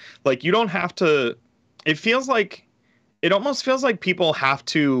fine. Like you don't have to. It almost feels like people have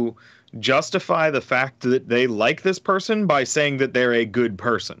to justify the fact that they like this person by saying that they're a good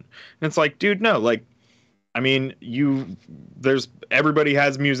person. And it's like, dude, no. Like, I mean, everybody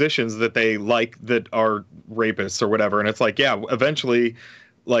has musicians that they like that are rapists or whatever. And it's like, yeah, eventually,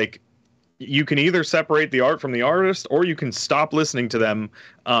 like, you can either separate the art from the artist or you can stop listening to them.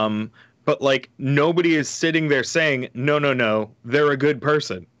 But like nobody is sitting there saying, no, they're a good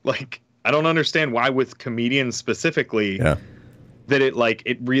person. Like, I don't understand why with comedians specifically that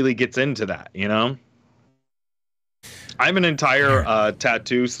it really gets into that, you know? I have an entire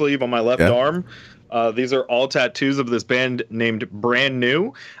tattoo sleeve on my left arm. These are all tattoos of this band named Brand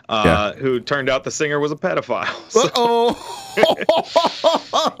New, who turned out the singer was a pedophile. So.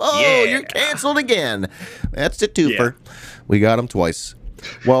 You're canceled again. That's a twofer. We got him twice.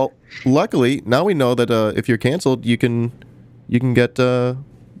 Well, luckily now we know that if you're canceled, you can get a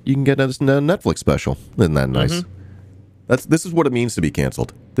Netflix special. Isn't that nice? This is what it means to be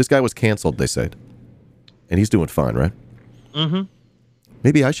canceled. This guy was canceled, they said, and he's doing fine, right?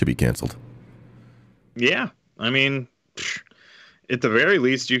 Maybe I should be canceled. Yeah, I mean, at the very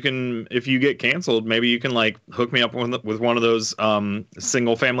least, you can, if you get canceled, maybe you can like hook me up with one of those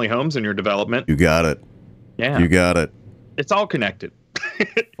single family homes in your development. You got it. Yeah, you got it. It's all connected.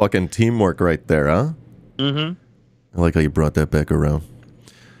 Fucking teamwork right there, huh? I like how you brought that back around.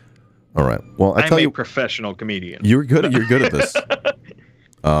 All right. Well, I'm a professional comedian. You're good at this.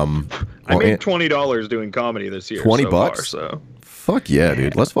 I made $20 doing comedy this year. $20 far, so fuck yeah,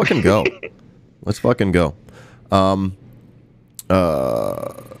 dude. Let's fucking go. Let's fucking go.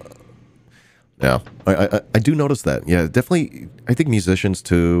 Yeah, I do notice that. Yeah, definitely. I think musicians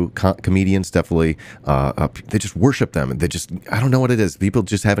too, comedians definitely. They just worship them, and they just, I don't know what it is. People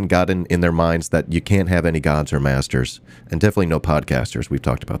just haven't gotten in their minds that you can't have any gods or masters, and definitely no podcasters. We've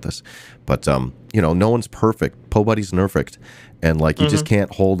talked about this, but no one's perfect. Nobody's perfect, and like you just can't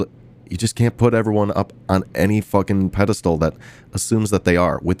put everyone up on any fucking pedestal that assumes that they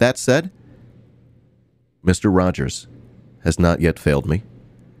are. With that said, Mr. Rogers has not yet failed me.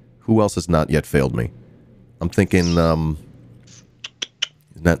 Who else has not yet failed me? I'm thinking, who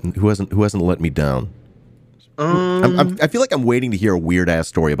hasn't let me down? I feel like I'm waiting to hear a weird ass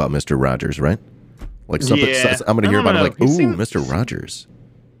story about Mr. Rogers, right? Like something, I'm going to hear about it. Like, ooh, Mr. Rogers.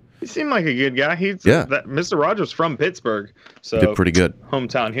 He seemed like a good guy. Mr. Rogers from Pittsburgh, so he did pretty good.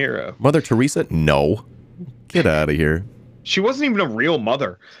 Hometown hero. Mother Teresa? No, get out of here. She wasn't even a real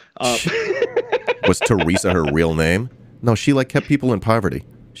mother. Was Teresa her real name? No, she like kept people in poverty.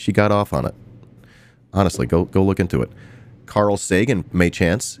 She got off on it. Honestly, go look into it. Carl Sagan, may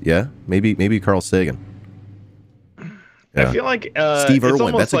chance. Yeah, maybe Carl Sagan. Yeah. I feel like Steve Irwin, it's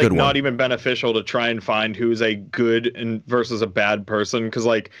almost that's a like good one. Not even beneficial to try and find who's a good versus a bad person, because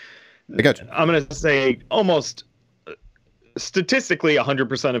like I got you. I'm gonna say almost statistically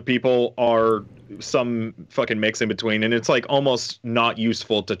 100% of people are some fucking mix in between, and it's like almost not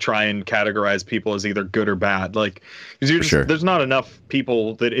useful to try and categorize people as either good or bad, like sure. There's not enough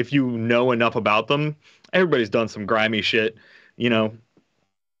people that if you know enough about them, everybody's done some grimy shit,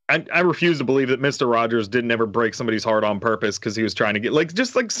 I refuse to believe that Mr. Rogers didn't ever break somebody's heart on purpose because he was trying to get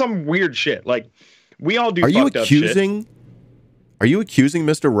just some weird shit. Like, we all do fucked up shit. Are you accusing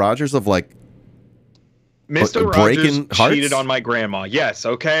Mr. Rogers of like Mr. Rogers cheated on my grandma? Yes,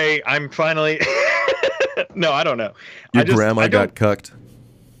 okay. I'm finally No, I don't know. Your grandma got cucked.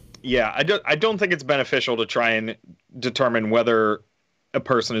 Yeah, I don't think it's beneficial to try and determine whether a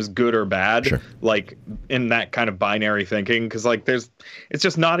person is good or bad, sure, like in that kind of binary thinking, because like it's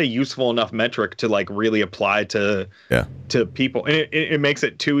just not a useful enough metric to like really apply to people, and it makes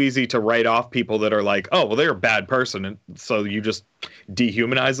it too easy to write off people that are like, oh well, they're a bad person, and so you just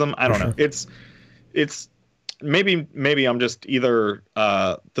dehumanize them. I don't know. It's maybe I'm just either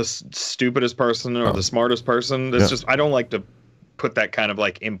the stupidest person or the smartest person. It's just I don't like to put that kind of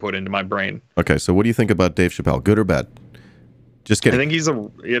like input into my brain. Okay, so what do you think about Dave Chappelle? Good or bad? Just kidding.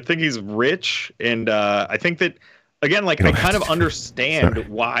 I think he's rich, and I think that again, like I kind of understand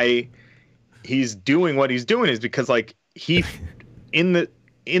why he's doing what he's doing is because like he in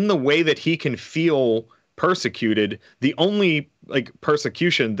the way that he can feel persecuted, the only like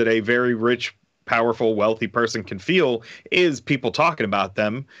persecution that a very rich, powerful, wealthy person can feel is people talking about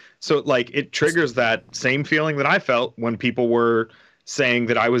them. So like it triggers that same feeling that I felt when people were saying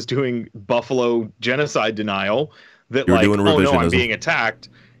that I was doing Buffalo genocide denial. That like, oh no, I'm being attacked.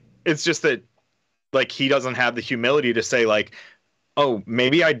 It's just that like he doesn't have the humility to say like, oh,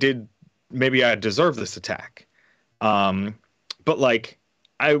 maybe I deserve this attack. But like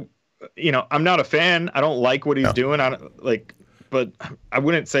I'm not a fan. I don't like what he's doing. But I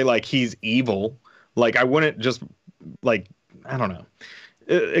wouldn't say like he's evil. Like I wouldn't just like, I don't know.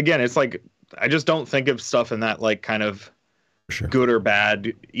 Again, it's like I just don't think of stuff in that like kind of good or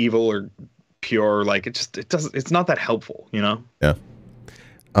bad, evil or pure, like it's not that helpful, Yeah.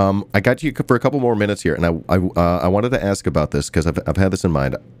 I got you for a couple more minutes here, and I wanted to ask about this because I've had this in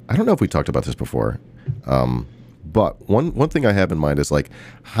mind. I don't know if we talked about this before, but one thing I have in mind is like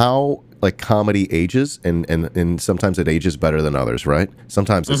how like comedy ages, and sometimes it ages better than others, right?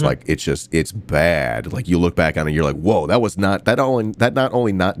 Sometimes it's like it's bad. Like you look back on it, you're like, whoa, that not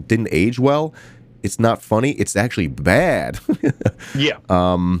only didn't age well, it's not funny, it's actually bad. Yeah.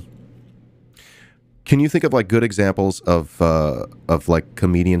 Can you think of like good examples of like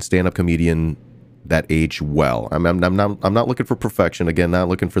stand-up comedian that age well? I'm not looking for perfection, again, not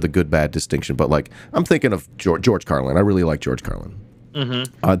looking for the good bad distinction, but like I'm thinking of George Carlin. I really like George Carlin.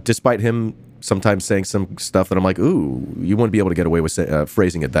 Despite him sometimes saying some stuff that I'm like, ooh, you wouldn't be able to get away with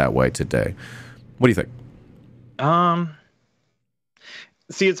phrasing it that way today. What do you think?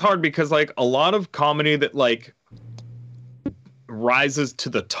 See, it's hard because like a lot of comedy that like rises to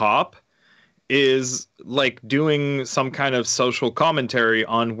the top is like doing some kind of social commentary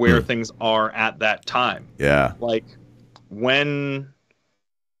on where things are at that time. Yeah. Like when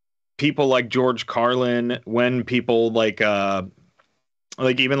people like George Carlin, when people like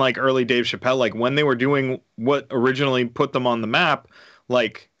even like early Dave Chappelle, like when they were doing what originally put them on the map,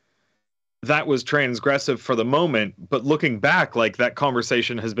 like that was transgressive for the moment, but looking back, like that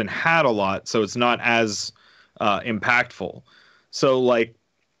conversation has been had a lot, so it's not as impactful. So like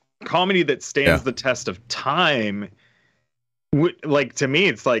comedy that stands the test of time, like to me,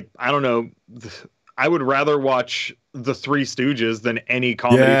 it's like, I don't know, I would rather watch The Three Stooges than any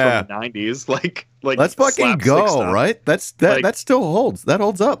comedy from the 90s. Like let's fucking go, stuff. Right? That still holds. That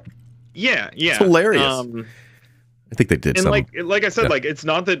holds up. Yeah. It's hilarious. I think they did and something. like I said, like it's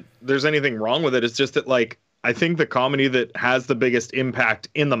not that there's anything wrong with it. It's just that like I think the comedy that has the biggest impact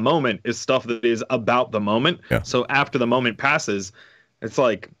in the moment is stuff that is about the moment. Yeah. So after the moment passes, it's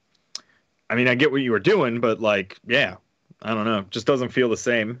like, I mean, I get what you were doing, but like, yeah, I don't know, it just doesn't feel the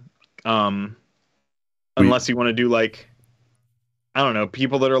same. Unless you want to do like, I don't know,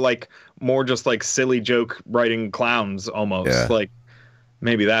 people that are like more just like silly joke writing clowns almost, like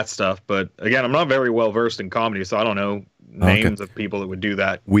maybe that stuff. But again, I'm not very well versed in comedy, so I don't know names of people that would do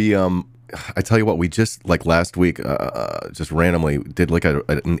that. We I tell you what, we just like last week just randomly did like an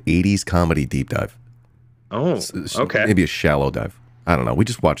 80s comedy deep dive. Oh, okay. Maybe a shallow dive. I don't know. We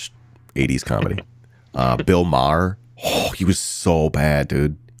just watched 80s comedy. Bill Maher. Oh, he was so bad,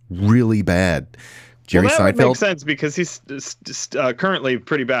 dude. Really bad. Jerry Seinfeld would make sense because he's currently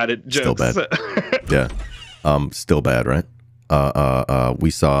pretty bad at jokes. Still bad. Yeah. Still bad, right? We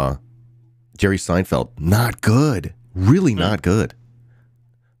saw Jerry Seinfeld. Not good. Really not good.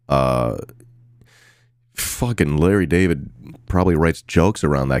 Fucking Larry David probably writes jokes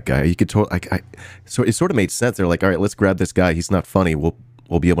around that guy. You could so it sort of made sense. They're like, all right, let's grab this guy. He's not funny. We'll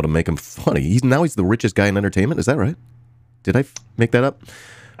be able to make him funny. He's the richest guy in entertainment. Is that right? Did I make that up?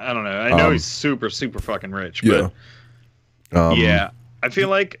 I don't know. I know he's super fucking rich. But yeah. I feel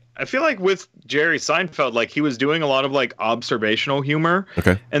like with Jerry Seinfeld, like he was doing a lot of like observational humor.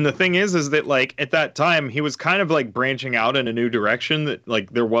 Okay. And the thing is that like at that time he was kind of like branching out in a new direction that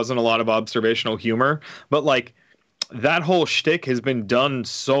like there wasn't a lot of observational humor, but like that whole shtick has been done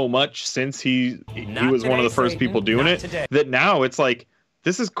so much since he was one of the first people doing it that now it's like,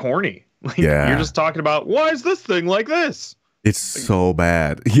 this is corny. Like you're just talking about, why is this thing like this? It's so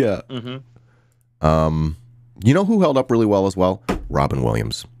bad. Yeah. Mm-hmm. You know who held up really well as well? Robin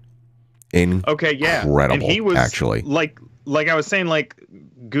Williams. Incredible. And he was actually like I was saying, like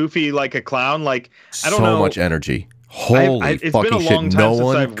goofy like a clown. Like I don't know, so much energy. Holy it's fucking been a long shit. time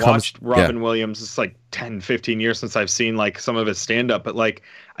since I've watched Robin Williams. It's like 10-15 years since I've seen like some of his stand-up, but like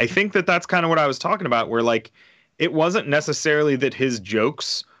I think that's kind of what I was talking about, where like it wasn't necessarily that his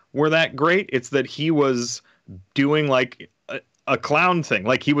jokes were that great, it's that he was doing like a clown thing.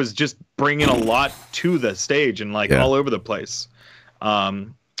 Like he was just bringing a lot to the stage and like all over the place.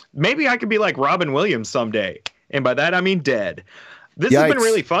 Maybe I could be like Robin Williams someday, and by that I mean dead. This has been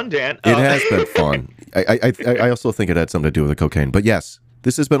really fun, Dan. It has been fun. I also think it had something to do with the cocaine. But yes,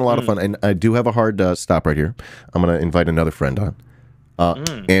 this has been a lot of fun, and I do have a hard stop right here. I'm going to invite another friend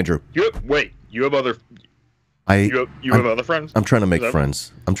on. Andrew. You have other... You have other friends? I'm trying to make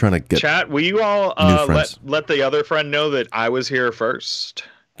friends. I'm trying to get chat. Will you all let the other friend know that I was here first?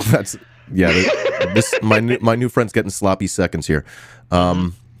 That's my new friend's getting sloppy seconds here.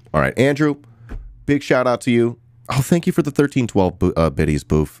 All right, Andrew, big shout out to you. Oh, thank you for the 1312 biddies,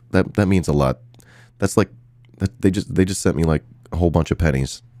 Boof. That means a lot. That's like they just sent me like a whole bunch of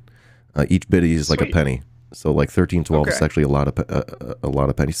pennies. Each biddy is like a penny. So like 1312 is actually a lot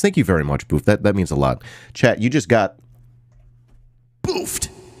of pennies. Thank you very much, Boof. That means a lot. Chat, you just got boofed.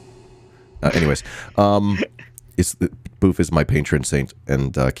 Anyways, Boof is my patron saint,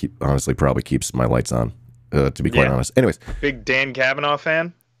 and honestly probably keeps my lights on. To be quite honest. Anyways, big Dan Kavanaugh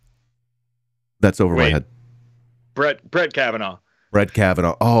fan. That's over my head. Brett Kavanaugh. Brett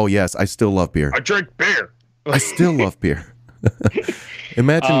Kavanaugh. Oh yes, I still love beer. I drink beer. I still love beer.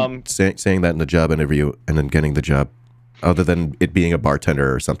 Imagine saying that in a job interview and then getting the job, other than it being a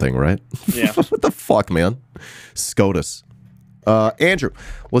bartender or something, right? Yeah. What the fuck, man? SCOTUS. Andrew,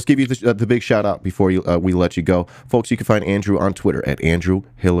 let's give you the big shout out before we let you go. Folks, you can find Andrew on Twitter at Andrew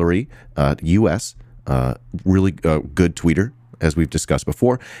Hilary US. Really good tweeter, as we've discussed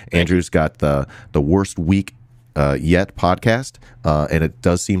before. Andrew's got the worst week yet podcast, and it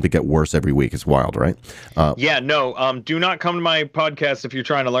does seem to get worse every week. It's wild, right? Do not come to my podcast if you're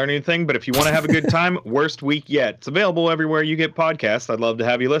trying to learn anything, but if you want to have a good time, worst week yet. It's available everywhere you get podcasts. I'd love to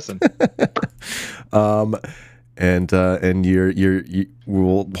have you listen. And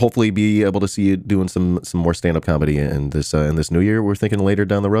we'll hopefully be able to see you doing some more stand-up comedy in this new year. We're thinking later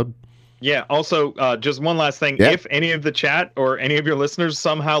down the road. Yeah. Also, just one last thing. Yeah. If any of the chat or any of your listeners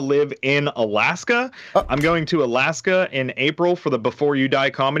somehow live in Alaska, I'm going to Alaska in April for the Before You Die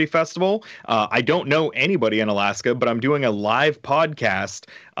Comedy Festival. I don't know anybody in Alaska, but I'm doing a live podcast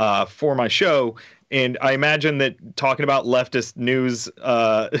for my show. And I imagine that talking about leftist news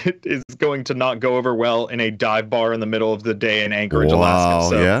is going to not go over well in a dive bar in the middle of the day in Anchorage,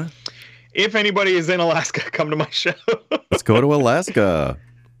 Alaska. So yeah. if anybody is in Alaska, come to my show. Let's go to Alaska.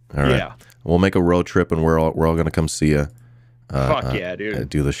 All right. Yeah. We'll make a road trip, and we're all going to come see you. Fuck yeah, dude.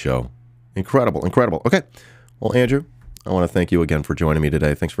 Do the show. Incredible. Okay. Well, Andrew, I want to thank you again for joining me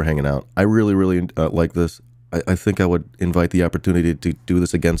today. Thanks for hanging out. I really, really like this. I think I would invite the opportunity to do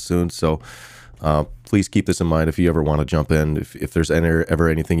this again soon. So please keep this in mind if you ever want to jump in. If there's ever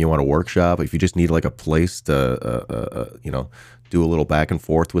anything you want to workshop, if you just need like a place to, do a little back and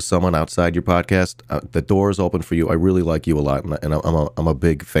forth with someone outside your podcast, the door is open for you. I really like you a lot, and I'm a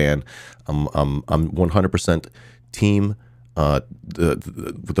big fan. I'm 100% team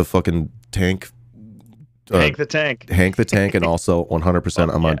the fucking tank. Hank the Tank, and also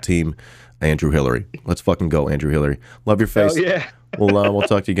 100% I'm on team Andrew Hilary. Let's fucking go, Andrew Hilary. Love your face. Oh yeah. We'll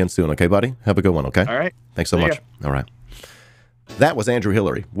talk to you again soon, okay, buddy? Have a good one, okay? All right. Thanks so much. All right. That was Andrew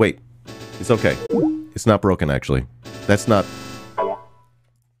Hilary. Wait, it's okay. It's not broken, actually. That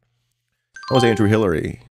was Andrew Hilary.